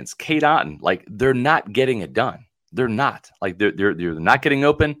Tompkins, Cade Otton, like they're not getting it done. They're not. Like they're not getting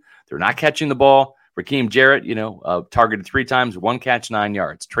open. They're not catching the ball. Raheem Jarrett, targeted 3 times, 1 catch, 9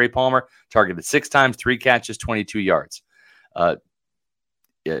 yards. Trey Palmer targeted 6 times, 3 catches, 22 yards.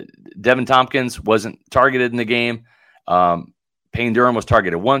 Devin Tompkins wasn't targeted in the game. Payne Durham was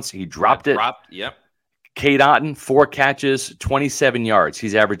targeted once. He dropped it. Yep. Cade Otton, 4 catches, 27 yards.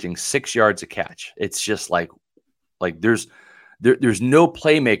 He's averaging 6 yards a catch. It's just like there's no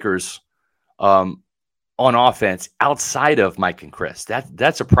playmakers on offense outside of Mike and Chris.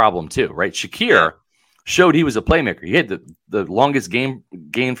 That's a problem too, right? Shakir showed he was a playmaker. He had the longest gain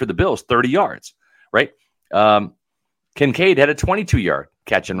for the Bills, 30 yards, right? Kincaid had a 22-yard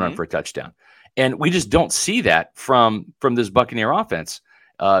catch and run for a touchdown. And we just don't see that from this Buccaneer offense.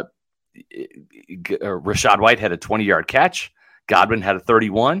 Rashad White had a 20-yard catch. Godwin had a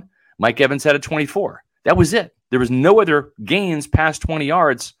 31. Mike Evans had a 24. That was it. There was no other gains past 20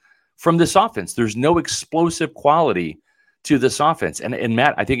 yards from this offense. There's no explosive quality to this offense. And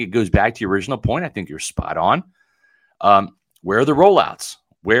Matt, I think it goes back to your original point. I think you're spot on. Where are the rollouts?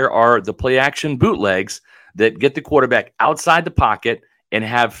 Where are the play action bootlegs that get the quarterback outside the pocket and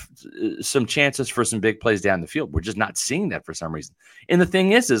have some chances for some big plays down the field? We're just not seeing that for some reason. And the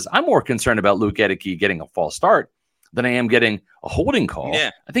thing is I'm more concerned about Luke Edeke getting a false start than I am getting a holding call.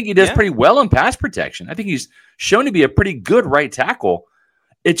 Yeah. I think he does pretty well in pass protection. I think he's shown to be a pretty good right tackle.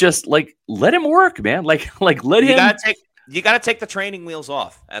 It just let him work, man. Let him. You got to take the training wheels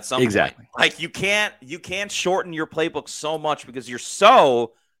off at some point. Like you can't shorten your playbook so much because you're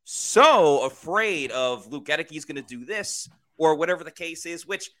so afraid of Luke Edeke's going to do this or whatever the case is.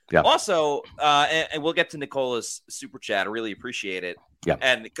 Which also, and we'll get to Nicola's super chat. I really appreciate it. Yeah,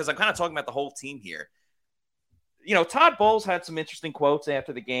 and because I'm kind of talking about the whole team here. Todd Bowles had some interesting quotes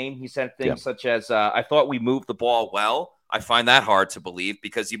after the game. He said things such as, "I thought we moved the ball well." I find that hard to believe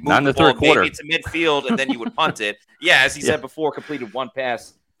because you moved the ball maybe to midfield and then you would punt it. Yeah, as he said before, completed 1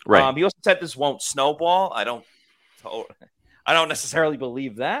 pass. Right. He also said this won't snowball. I don't necessarily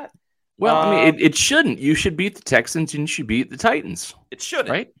believe that. Well, I mean, it shouldn't. You should beat the Texans and you should beat the Titans. It shouldn't.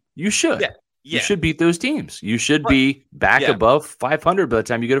 Right? You should. Yeah. You should beat those teams. You should be back above 500 by the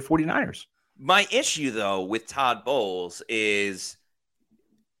time you go to 49ers. My issue, though, with Todd Bowles is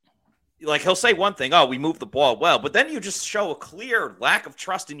he'll say one thing, we moved the ball well, but then you just show a clear lack of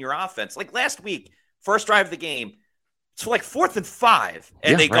trust in your offense. Like last week, first drive of the game, it's 4th and 5,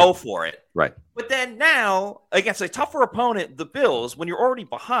 and they go for it. Right. But then now, against a tougher opponent, the Bills, when you're already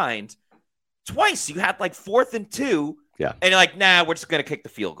behind, twice you had 4th and 2. Yeah. And you're like, nah, we're just going to kick the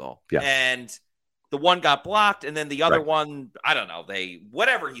field goal. Yeah. And the one got blocked, and then the other one, I don't know,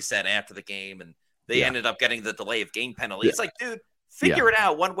 whatever he said after the game, and they ended up getting the delay of game penalty. It's like, dude, figure it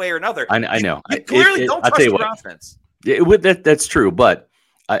out one way or another. I know. You clearly don't trust your offense. Yeah, that's true, but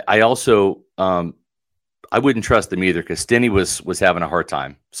I also I wouldn't trust them either because Stinney was having a hard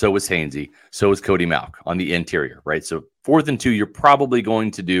time. So was Hainsey. So was Cody Malk on the interior, right? So 4th and 2, you're probably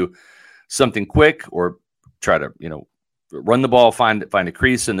going to do something quick or try to run the ball, find a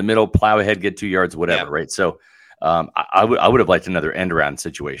crease in the middle, plow ahead, get 2 yards, whatever, right? So I would have liked another end around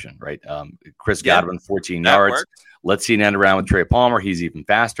situation, right? Chris Godwin, 14 yards. Worked. Let's see an end around with Trey Palmer. He's even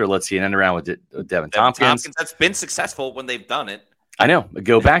faster. Let's see an end around with Devin Tompkins. That's been successful when they've done it. I know.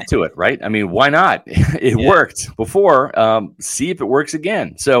 Go back to it, right? I mean, why not? It worked before. See if it works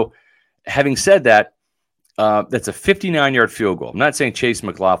again. So having said that, that's a 59-yard field goal. I'm not saying Chase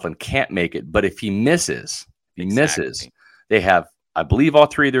McLaughlin can't make it, but if he misses, they have, I believe, all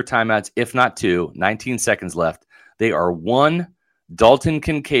 3 of their timeouts, if not 2, 19 seconds left. They are 1 Dalton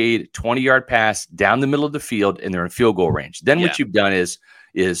Kincaid, 20-yard pass down the middle of the field, and they're in field goal range. Then what you've done is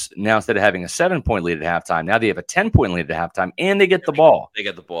now instead of having a 7-point lead at halftime, now they have a 10-point lead at halftime, and they get the ball. They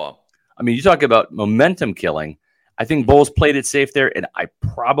get the ball. I mean, you talk about momentum killing. I think Bowles played it safe there, and I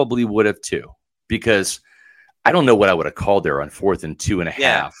probably would have too, because I don't know what I would have called there on 4th and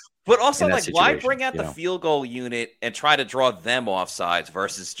 2.5. But also, like, why bring out the field goal unit and try to draw them offsides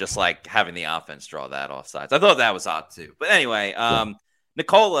versus just, like, having the offense draw that offsides? I thought that was odd, too. But anyway,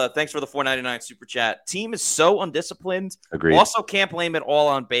 Nicola, thanks for the $4.99 super chat. Team is so undisciplined. Agreed. Also can't blame it all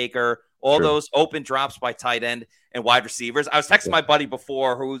on Baker. All those open drops by tight end and wide receivers. I was texting my buddy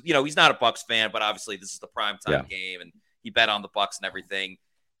before who, he's not a Bucs fan, but obviously this is the primetime game, and he bet on the Bucs and everything.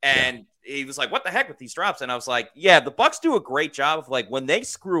 And he was like, what the heck with these drops? And I was like, the Bucs do a great job of, like, when they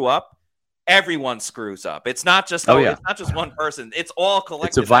screw up, everyone screws up. It's not just it's not just one person. It's all collective.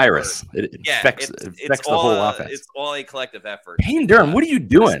 It's a virus. It affects the whole offense. It's all a collective effort. Payne Durham, what are you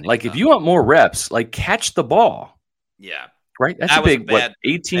doing? Like, if you want more reps, like, catch the ball. Yeah. Right? That's a big,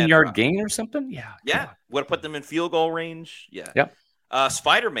 18-yard gain or something? Yeah. Yeah. Would have put them in field goal range. Yeah. Yep.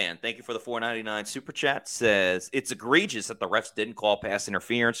 Spider-Man, thank you for the $4.99 super chat, says, it's egregious that the refs didn't call pass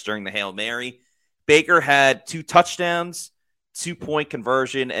interference during the Hail Mary. Baker had 2 touchdowns, 2-point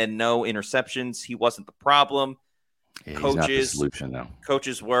conversion, and no interceptions. He wasn't the problem. Yeah, he's not the solution, though.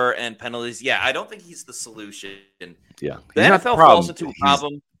 Coaches were, and penalties. Yeah, I don't think he's the solution. Yeah. The NFL falls into a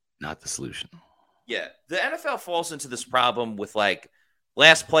problem. Not the solution. Yeah. The NFL falls into this problem with, like,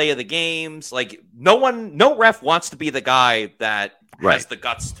 last play of the games. Like, no ref wants to be the guy that has the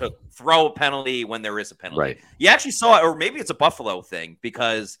guts to throw a penalty when there is a penalty. Right. You actually saw it, or maybe it's a Buffalo thing,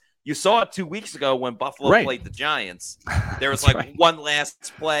 because you saw it 2 weeks ago when Buffalo played the Giants. There was one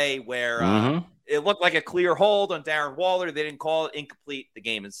last play where it looked like a clear hold on Darren Waller. They didn't call it incomplete. The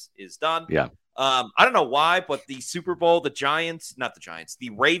game is done. Yeah. I don't know why, but the Super Bowl, the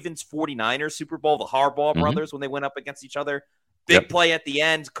Ravens 49ers Super Bowl, the Harbaugh brothers, when they went up against each other, big play at the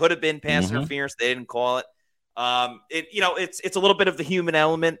end, could have been pass interference. They didn't call it. It's a little bit of the human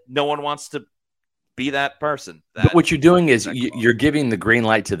element. No one wants to be that person. But what you're doing is you're giving the green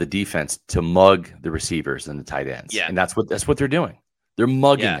light to the defense to mug the receivers and the tight ends. Yeah. And that's what they're doing. They're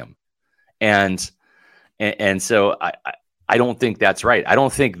mugging them. And so I don't think that's right. I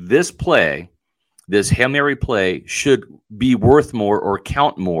don't think this Hail Mary play should be worth more or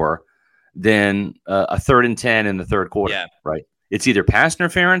count more than a 3rd and 10 in the third quarter. Yeah. Right. It's either pass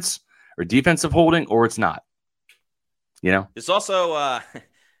interference or defensive holding, or it's not. It's also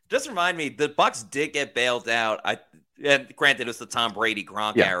just remind me, the Bucs did get bailed out. And granted, it was the Tom Brady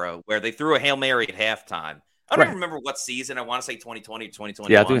Gronk era where they threw a Hail Mary at halftime. I don't even remember what season. I want to say 2020,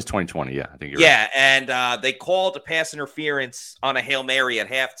 2021. Yeah, I think it's 2020. Yeah, I think you're right. Yeah, and they called a pass interference on a Hail Mary at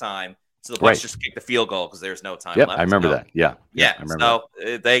halftime. So the Bucs just kicked the field goal because there's no time left. I remember that. Yeah. Yeah. I remember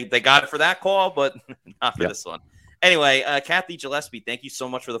they got it for that call, but not for this one. Anyway, Kathy Gillespie, thank you so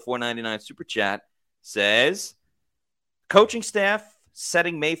much for the $4.99 super chat. Says, coaching staff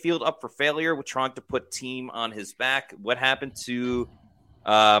setting Mayfield up for failure with trying to put team on his back. What happened to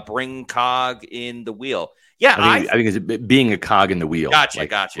bring cog in the wheel? Yeah, I think it's being a cog in the wheel. Gotcha.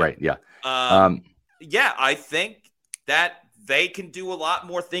 Right. Yeah. I think that they can do a lot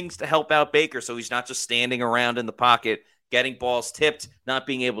more things to help out Baker, so he's not just standing around in the pocket, getting balls tipped, not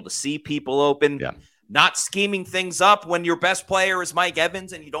being able to see people open, not scheming things up when your best player is Mike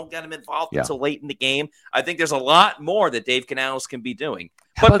Evans and you don't get him involved until late in the game. I think there's a lot more that Dave Canales can be doing.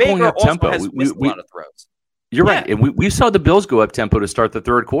 But Baker also has missed a lot of throws. You're right. And we saw the Bills go up tempo to start the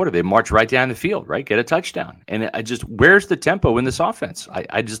third quarter. They march right down the field, right? Get a touchdown. And where's the tempo in this offense?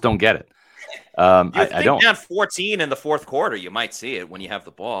 I just don't get it. I don't. Down 14 in the fourth quarter, you might see it when you have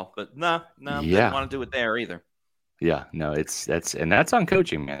the ball, but no, they don't want to do it there either. Yeah, no, that's on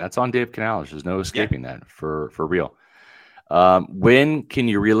coaching, man. That's on Dave Canales. There's no escaping that for real. When can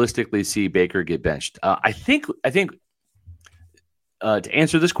you realistically see Baker get benched? I think to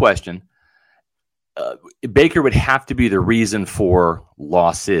answer this question, Baker would have to be the reason for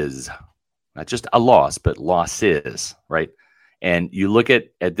losses, not just a loss, but losses, right? And you look at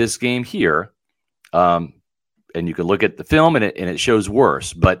this game here, and you can look at the film, and it shows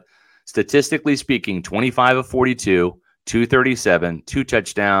worse. But statistically speaking, 25 of 42, 237, 2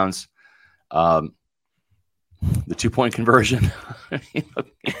 touchdowns, the 2-point conversion.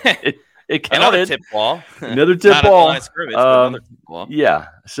 it counted. Another tip ball. Another tip ball. Another tip ball. Yeah.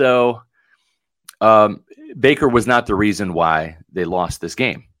 So Baker was not the reason why they lost this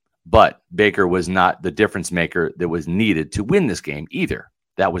game. But Baker was not the difference maker that was needed to win this game either.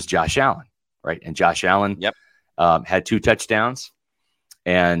 That was Josh Allen, right? And Josh Allen had 2 touchdowns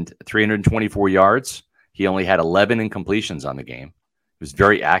and 324 yards. He only had 11 incompletions on the game. was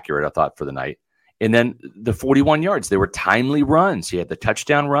very accurate, I thought, for the night. And then the 41 yards, they were timely runs. He had the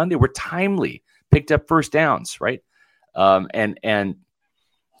touchdown run. They were timely, picked up first downs, right? And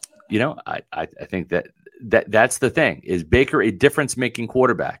you know, I think that's the thing. Is Baker a difference-making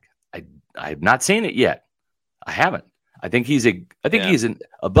quarterback? I have not seen it yet. I haven't. I think he's an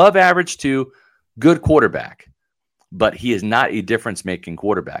above average to good quarterback, but he is not a difference-making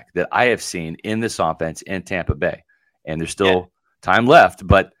quarterback that I have seen in this offense in Tampa Bay. And there's still time left,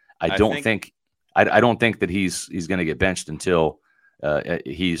 but I don't think that he's going to get benched until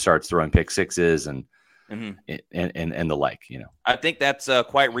he starts throwing pick sixes and the like. You know, I think that's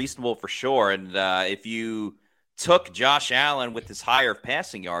quite reasonable for sure. And if you took Josh Allen with his higher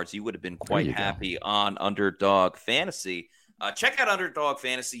passing yards, you would have been quite happy on Underdog Fantasy. Check out Underdog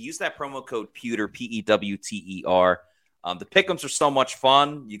Fantasy. Use that promo code Pewter, Pewter. The pick'ems are so much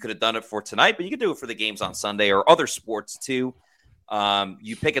fun. You could have done it for tonight, but you could do it for the games on Sunday or other sports too.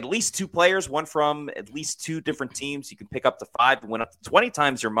 You pick at least 2 players, one from at least 2 different teams. You can pick up to 5 and win up to 20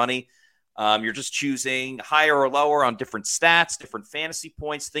 times your money. You're just choosing higher or lower on different stats, different fantasy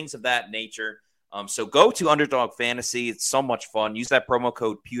points, things of that nature. So go to Underdog Fantasy. It's so much fun. Use that promo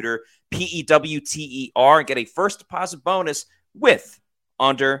code Pewter, Pewter, and get a first deposit bonus with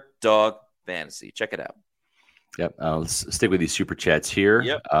Underdog Fantasy. Check it out. Yep. Let's stick with these super chats here.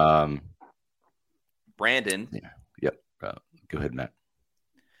 Yep. Brandon. Yeah. Yep. Go ahead, Matt.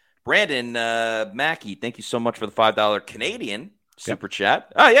 Brandon Mackey, thank you so much for the $5 Canadian super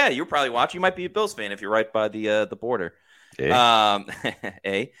chat. Oh, yeah, you're probably watching. You might be a Bills fan if you're right by the border.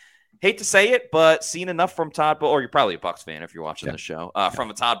 Hate to say it, but seen enough from Todd Bowles, or you're probably a Bucs fan if you're watching the show,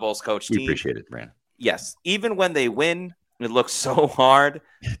 from a Todd Bowles coach team. We appreciate it, Brandon. Yes. Even when they win, it looks so hard.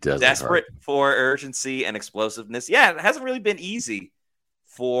 It does. Desperate for urgency and explosiveness. Yeah, it hasn't really been easy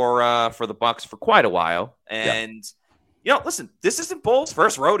for the Bucs for quite a while. And you know, listen, this isn't Bowles'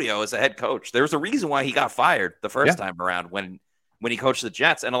 first rodeo as a head coach. There's a reason why he got fired the first time around when he coached the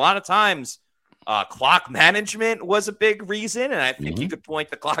Jets. And a lot of times clock management was a big reason. And I think you could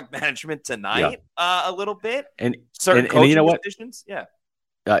point the clock management tonight a little bit. And certain coaching you know decisions. Yeah.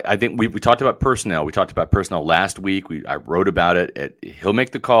 I think we talked about personnel. We talked about personnel last week. I wrote about it. He'll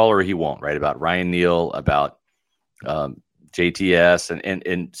make the call or he won't, right? About Ryan Neal, about JTS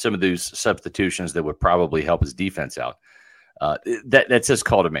and some of those substitutions that would probably help his defense out. That's his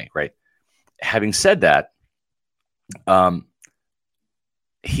call to make, right? Having said that,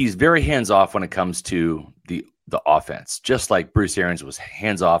 he's very hands-off when it comes to the offense, just like Bruce Arians was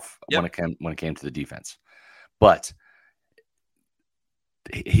hands-off when it came to the defense. But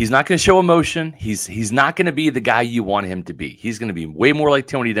he's not going to show emotion. He's not going to be the guy you want him to be. He's going to be way more like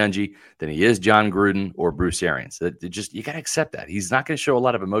Tony Dungy than he is John Gruden or Bruce Arians. You got to accept that. He's not going to show a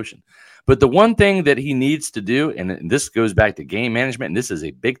lot of emotion. But the one thing that he needs to do, and this goes back to game management, and this is a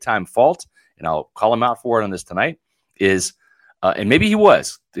big-time fault, and I'll call him out for it on this tonight, is and maybe he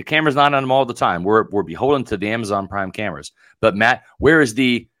was. The camera's not on him all the time. We're beholden to the Amazon Prime cameras. But, Matt, where is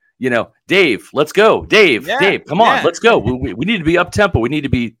the Dave, let's go. Dave, come on, let's go. We need to be up-tempo. We need to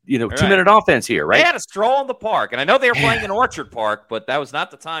be, 2-minute offense here, right? They had a stroll in the park, and I know they were playing in Orchard Park, but that was not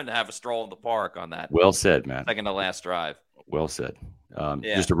the time to have a stroll in the park on that. Well said, man. Second to last drive. Well said.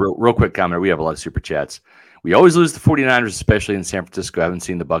 Just a real quick comment. We have a lot of super chats. We always lose the 49ers, especially in San Francisco. I haven't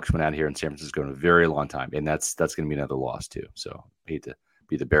seen the Bucs win out here in San Francisco in a very long time, and that's going to be another loss too. So hate to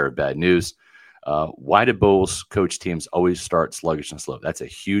be the bearer of bad news. Why do Bowles coach teams always start sluggish and slow? That's a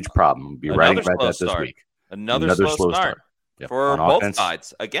huge problem. We'll be writing about that this week. Another slow start. For both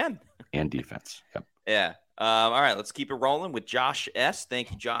sides again. And defense. Yep. Yeah. All right, let's keep it rolling with Josh S.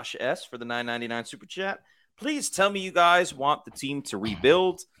 Thank you, Josh S. for the $9.99 super chat. Please tell me you guys want the team to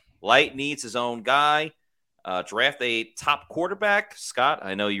rebuild. Light needs his own guy. Draft a top quarterback. Scott,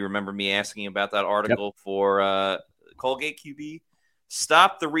 I know you remember me asking about that article for Colgate QB.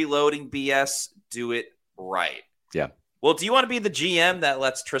 Stop the reloading BS. Do it right. Yeah. Well, do you want to be the GM that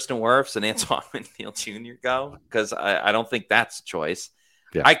lets Tristan Wirfs and Antoine Winfield Jr. go? Because I don't think that's a choice.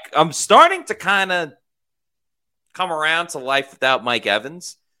 Yeah. I'm starting to kind of come around to life without Mike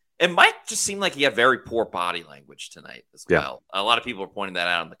Evans. And Mike just seemed like he had very poor body language tonight as well. A lot of people are pointing that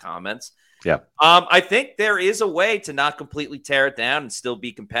out in the comments. Yeah. I think there is a way to not completely tear it down and still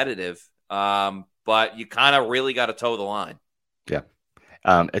be competitive. But you kind of really got to toe the line. Yeah.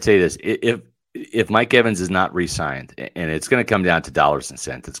 I tell you this, if Mike Evans is not re-signed, and it's going to come down to dollars and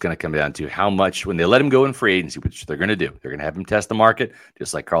cents, it's going to come down to how much, when they let him go in free agency, which they're going to do, they're going to have him test the market,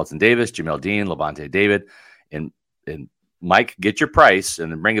 just like Carlton Davis, Jamel Dean, Levante David, and Mike, get your price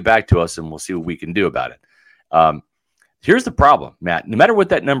and then bring it back to us, and we'll see what we can do about it. Here's the problem, Matt. No matter what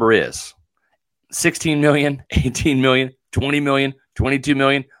that number is, 16 million, 18 million, 20 million, $22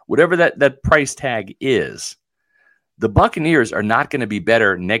 million, whatever that price tag is. The Buccaneers are not going to be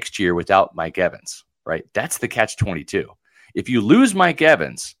better next year without Mike Evans, right? That's the catch-22. If you lose Mike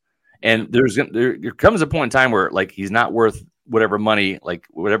Evans, and there comes a point in time where like he's not worth whatever money, like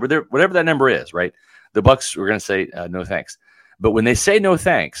whatever that number is, right? The Bucs were going to say no thanks. But when they say no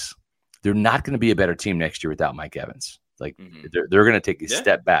thanks, they're not going to be a better team next year without Mike Evans. Like they're going to take a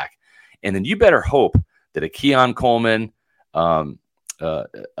step back, and then you better hope that a Keon Coleman,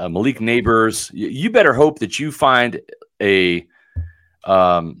 Malik Neighbors, you better hope that you find a,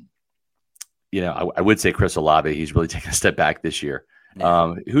 I would say Chris Olave. He's really taken a step back this year.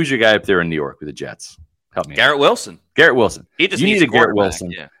 Who's your guy up there in New York with the Jets? Help me. Garrett Wilson. You need a Garrett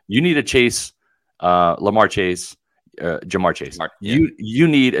Wilson. Yeah. You need a Chase, Lamar Chase, Jamar Chase. You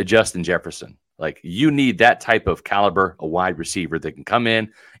need a Justin Jefferson. Like you need that type of caliber, a wide receiver that can come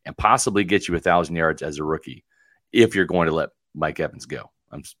in and possibly get you 1,000 yards as a rookie if you're going to let Mike Evans go.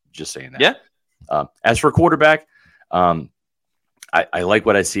 I'm just saying that. Yeah. As for quarterback, I like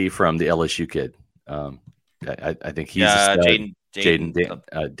what I see from the LSU kid. I think he's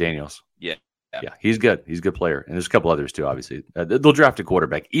Jaden Daniels. Yeah, he's good. He's a good player, and there's a couple others too. Obviously, they'll draft a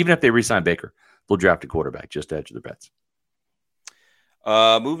quarterback. Even if they re-sign Baker, they'll draft a quarterback just to hedge their bets.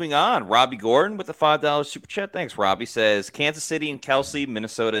 Moving on, Robbie Gordon with the $5 super chat. Thanks, Robbie. Says Kansas City and Kelsey,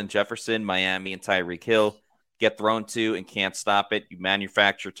 Minnesota and Jefferson, Miami and Tyreek Hill get thrown to and can't stop it. You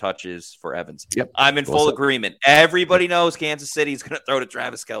manufacture touches for Evans. Yep. I'm in full agreement. Everybody knows Kansas City is going to throw to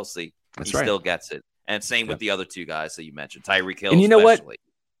Travis Kelsey. That's he right. still gets it. And same with the other two guys that you mentioned, Tyreek Hill. And you know especially.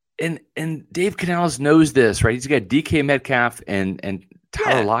 What? And Dave Canales knows this, right? He's got DK Metcalf and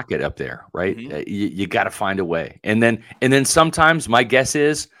Tyler Lockett up there, right? Mm-hmm. You got to find a way. And then sometimes my guess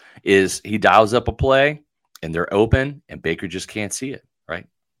is he dials up a play and they're open and Baker just can't see it, right?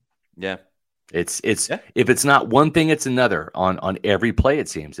 Yeah. It's if it's not one thing, it's another on every play. It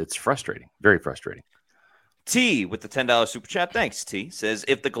seems it's frustrating, very frustrating. T with the $10 super chat. Thanks, T. Says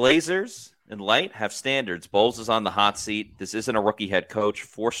if the Glazers and Light have standards, Bowles is on the hot seat. This isn't a rookie head coach.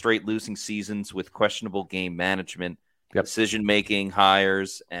 4 straight losing seasons with questionable game management, decision-making,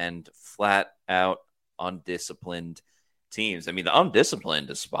 hires, and flat-out undisciplined teams. I mean, the undisciplined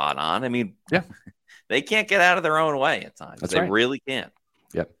is spot on. I mean, they can't get out of their own way at times. They really can't.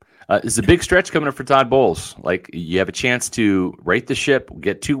 Yep. It's a big stretch coming up for Todd Bowles. Like, you have a chance to right the ship,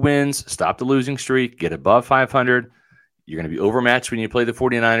 get 2 wins, stop the losing streak, get above 500. You're going to be overmatched when you play the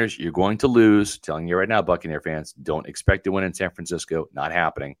 49ers. You're going to lose. Telling you right now, Buccaneer fans, don't expect to win in San Francisco. Not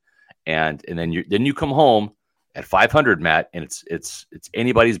happening. And then you come home at 500, Matt, and it's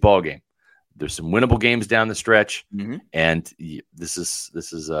anybody's ball game. There's some winnable games down the stretch, and this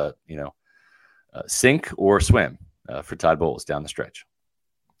is sink or swim for Todd Bowles down the stretch.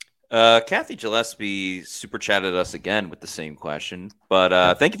 Kathy Gillespie super chatted us again with the same question,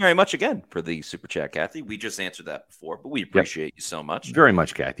 but thank you very much again for the super chat, Kathy. We just answered that before, but we appreciate you so much. Very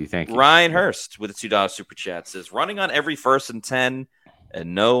much, Kathy. Thank you. Ryan Hurst with a $2 super chat says running on every 1st and 10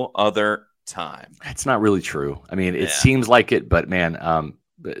 and no other time. That's not really true. I mean, it seems like it, but man,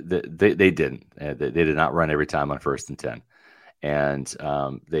 they didn't. They did not run every time on 1st and 10,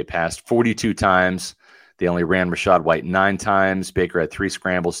 and they passed 42 times. They only ran Rachaad White 9 times. Baker had 3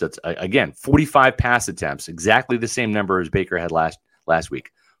 scrambles. That's, again, 45 pass attempts, exactly the same number as Baker had last week.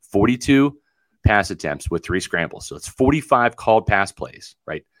 42 pass attempts with 3 scrambles. So it's 45 called pass plays,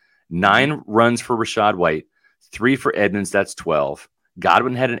 right? 9 runs for Rachaad White, 3 for Edmonds. That's 12.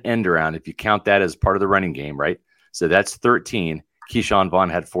 Godwin had an end around, if you count that as part of the running game, right? So that's 13. Keyshawn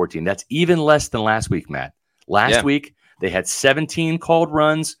Vaughn had 14. That's even less than last week, Matt. Last week, they had 17 called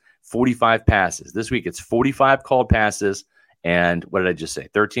runs, 45 passes. This week, it's 45 called passes. And what did I just say?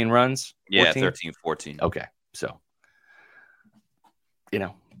 13 runs? 14? Yeah, 13, 14. Okay. So,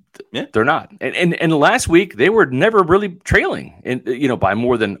 they're not. And last week, they were never really trailing, by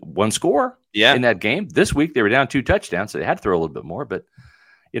more than 1 score in that game. This week, they were down 2 touchdowns, so they had to throw a little bit more. But,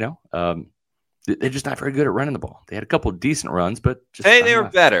 they're just not very good at running the ball. They had a couple of decent runs, but just they were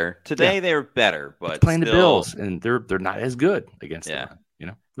better. Today, they were better. But it's playing the Bills, and they're not as good against them.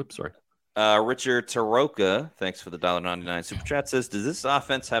 Oops, sorry. Richard Taroka, thanks for the $1.99 super chat, says, does this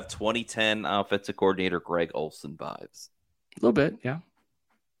offense have 2010 offensive coordinator Greg Olson vibes? A little bit, yeah.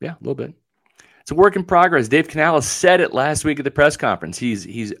 Yeah, a little bit. It's a work in progress. Dave Canales said it last week at the press conference.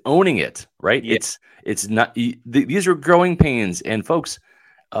 He's owning it, right? Yeah. It's not. These are growing pains, and folks,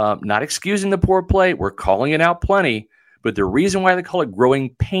 not excusing the poor play. We're calling it out plenty, but the reason why they call it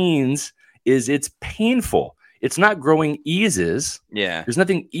growing pains is it's painful. It's not growing eases. Yeah. There's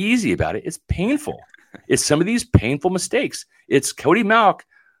nothing easy about it. It's painful. It's some of these painful mistakes. It's Cody Malk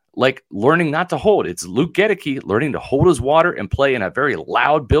like learning not to hold. It's Luke Gedeke learning to hold his water and play in a very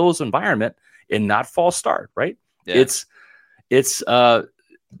loud Bills environment and not false start, right? Yeah. It's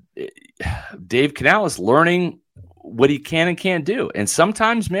Dave Canales learning what he can and can't do. And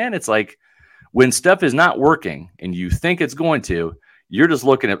sometimes, man, it's like when stuff is not working and you think it's going to, you're just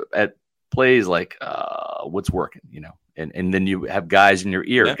looking at plays like what's working, and then you have guys in your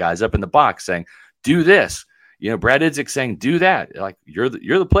ear, guys up in the box saying, do this. Brad Idzik saying, do that. Like you're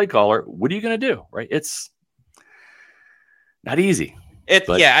the play caller. What are you going to do? Right. It's not easy.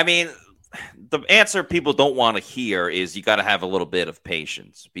 I mean, the answer people don't want to hear is you got to have a little bit of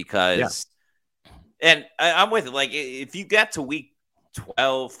patience because, and I'm with it. Like if you get to week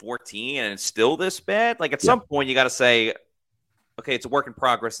 12, 14 and it's still this bad, like at some point you got to say, okay, it's a work in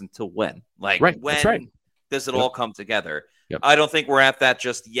progress until when? Like when does it all come together? Yep. I don't think we're at that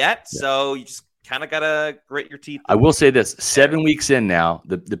just yet. Yep. So you just kind of got to grit your teeth. I will say this, 7 weeks in now,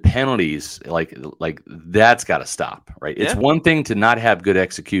 the penalties, like that's got to stop, right? It's one thing to not have good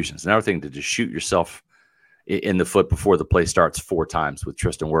executions. Another thing to just shoot yourself in the foot before the play starts 4 times with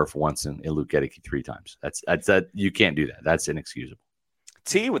Tristan Wirf once and Luke Gedeke 3 times. That's you can't do that. That's inexcusable.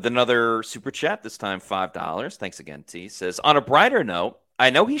 T with another super chat, this time $5. Thanks again, T. Says, on a brighter note,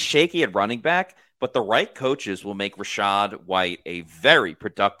 I know he's shaky at running back, but the right coaches will make Rachaad White a very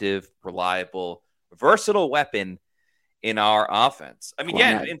productive, reliable, versatile weapon in our offense. I mean,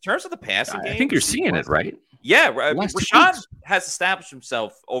 in terms of the passing game, I think you're seeing it, right? Yeah, Rachaad has established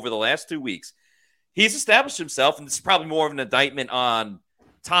himself over the last 2 weeks. He's established himself, and this is probably more of an indictment on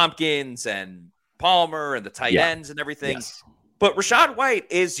Tompkins and Palmer and the tight ends and everything. Yes. But Rachaad White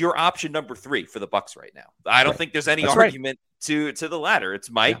is your option number 3 for the Bucs right now. I don't think there's any argument to the latter.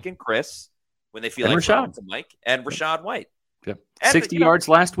 It's Mike and Chris when they feel like Rachaad to Mike and Rachaad White. Yeah. 60 yards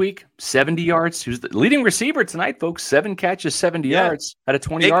last week, 70 yards. Who's the leading receiver tonight, folks? 7 catches, 70 yards at a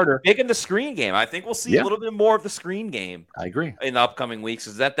 20-yarder. Big in the screen game. I think we'll see a little bit more of the screen game. I agree. In the upcoming weeks,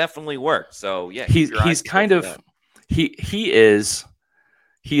 because that definitely worked. So he's kind of he is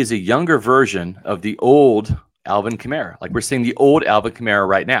a younger version of the old Alvin Kamara. Like we're seeing the old Alvin Kamara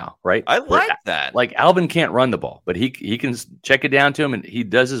right now, right? I like that. Like Alvin can't run the ball, but he can check it down to him and he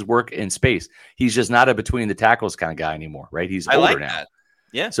does his work in space. He's just not a between the tackles kind of guy anymore, right? He's older now. That.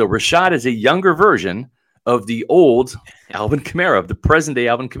 Yeah. So Rachaad is a younger version of the old Alvin Kamara, of the present day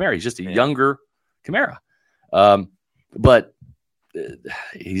Alvin Kamara. He's just a younger Kamara. But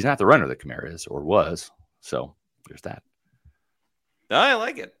he's not the runner that Kamara is or was. So there's that. No, I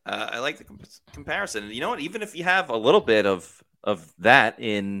like it. I like the comparison. And you know what? Even if you have a little bit of that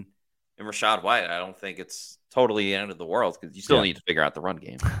in Rachaad White, I don't think it's totally the end of the world because you still need to figure out the run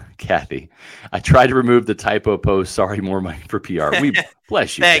game. Kathy, I tried to remove the typo post. Sorry, more money for PR. We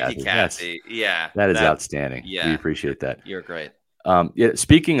bless you, Thank you, Kathy. That is outstanding. Yeah, we appreciate that. You're great.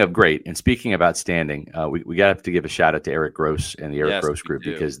 Speaking of great and speaking of outstanding, we got to give a shout out to Eric Gross and the Eric Gross Group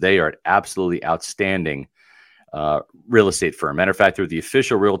because they are absolutely outstanding real estate firm. Matter of fact, they're the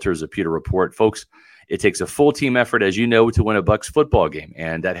official realtors of Pewter Report. Folks, it takes a full team effort, as you know, to win a Bucs football game,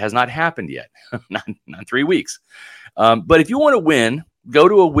 and that has not happened yet. not 3 weeks. But if you want to win, go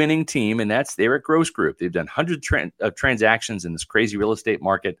to a winning team, and that's the Eric Gross Group. They've done hundreds of transactions in this crazy real estate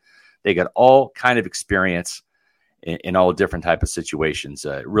market. They got all kind of experience in all different type of situations.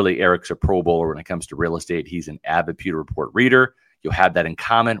 Really, Eric's a Pro Bowler when it comes to real estate. He's an avid Pewter Report reader. You'll have that in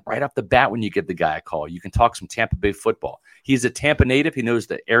common right off the bat when you give the guy a call. You can talk some Tampa Bay football. He's a Tampa native. He knows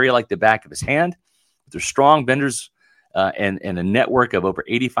the area like the back of his hand. They're strong vendors and a network of over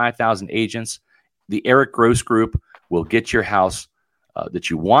 85,000 agents. The Eric Gross Group will get your house that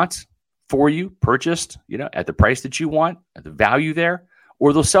you want for you, purchased, at the price that you want, at the value there,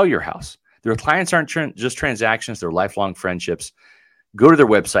 or they'll sell your house. Their clients aren't just transactions. They're lifelong friendships. Go to their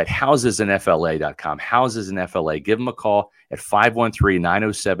website, housesinfla.com, housesinfla. Give them a call at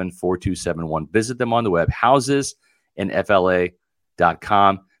 513-907-4271. Visit them on the web,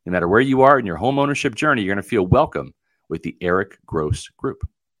 housesinfla.com. No matter where you are in your home ownership journey, you're going to feel welcome with the Eric Gross Group.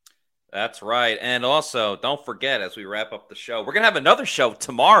 That's right. And also, don't forget, as we wrap up the show, we're going to have another show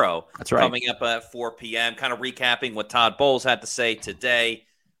tomorrow. That's right. Coming up at 4 p.m., kind of recapping what Todd Bowles had to say today.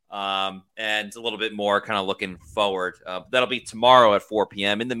 And a little bit more kind of looking forward. That'll be tomorrow at 4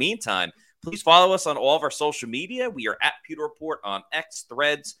 p.m. In the meantime, please follow us on all of our social media. We are at Pewter Report on X,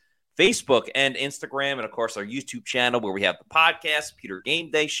 Threads, Facebook, and Instagram. And, of course, our YouTube channel where we have the podcast, Pewter Game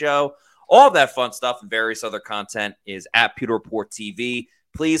Day Show. All of that fun stuff and various other content is at Pewter Report TV.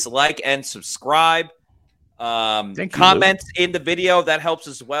 Please like and subscribe. Comment in the video. That helps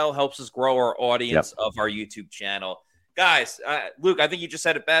as well. Helps us grow our audience of our YouTube channel. Guys, Luke, I think you just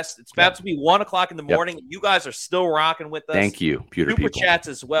said it best. It's about to be 1 o'clock in the morning. You guys are still rocking with us. Thank you, Pewter Super people. chats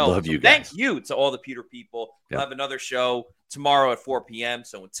as well. Love you guys. Thank you to all the Pewter people. We'll have another show tomorrow at 4 p.m.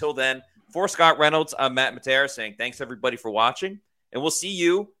 So until then, for Scott Reynolds, I'm Matt Matera saying thanks, everybody, for watching. And we'll see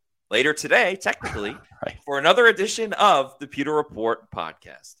you later today, technically, for another edition of the Pewter Report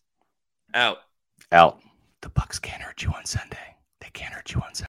podcast. Out. The Bucs can't hurt you on Sunday. They can't hurt you on Sunday.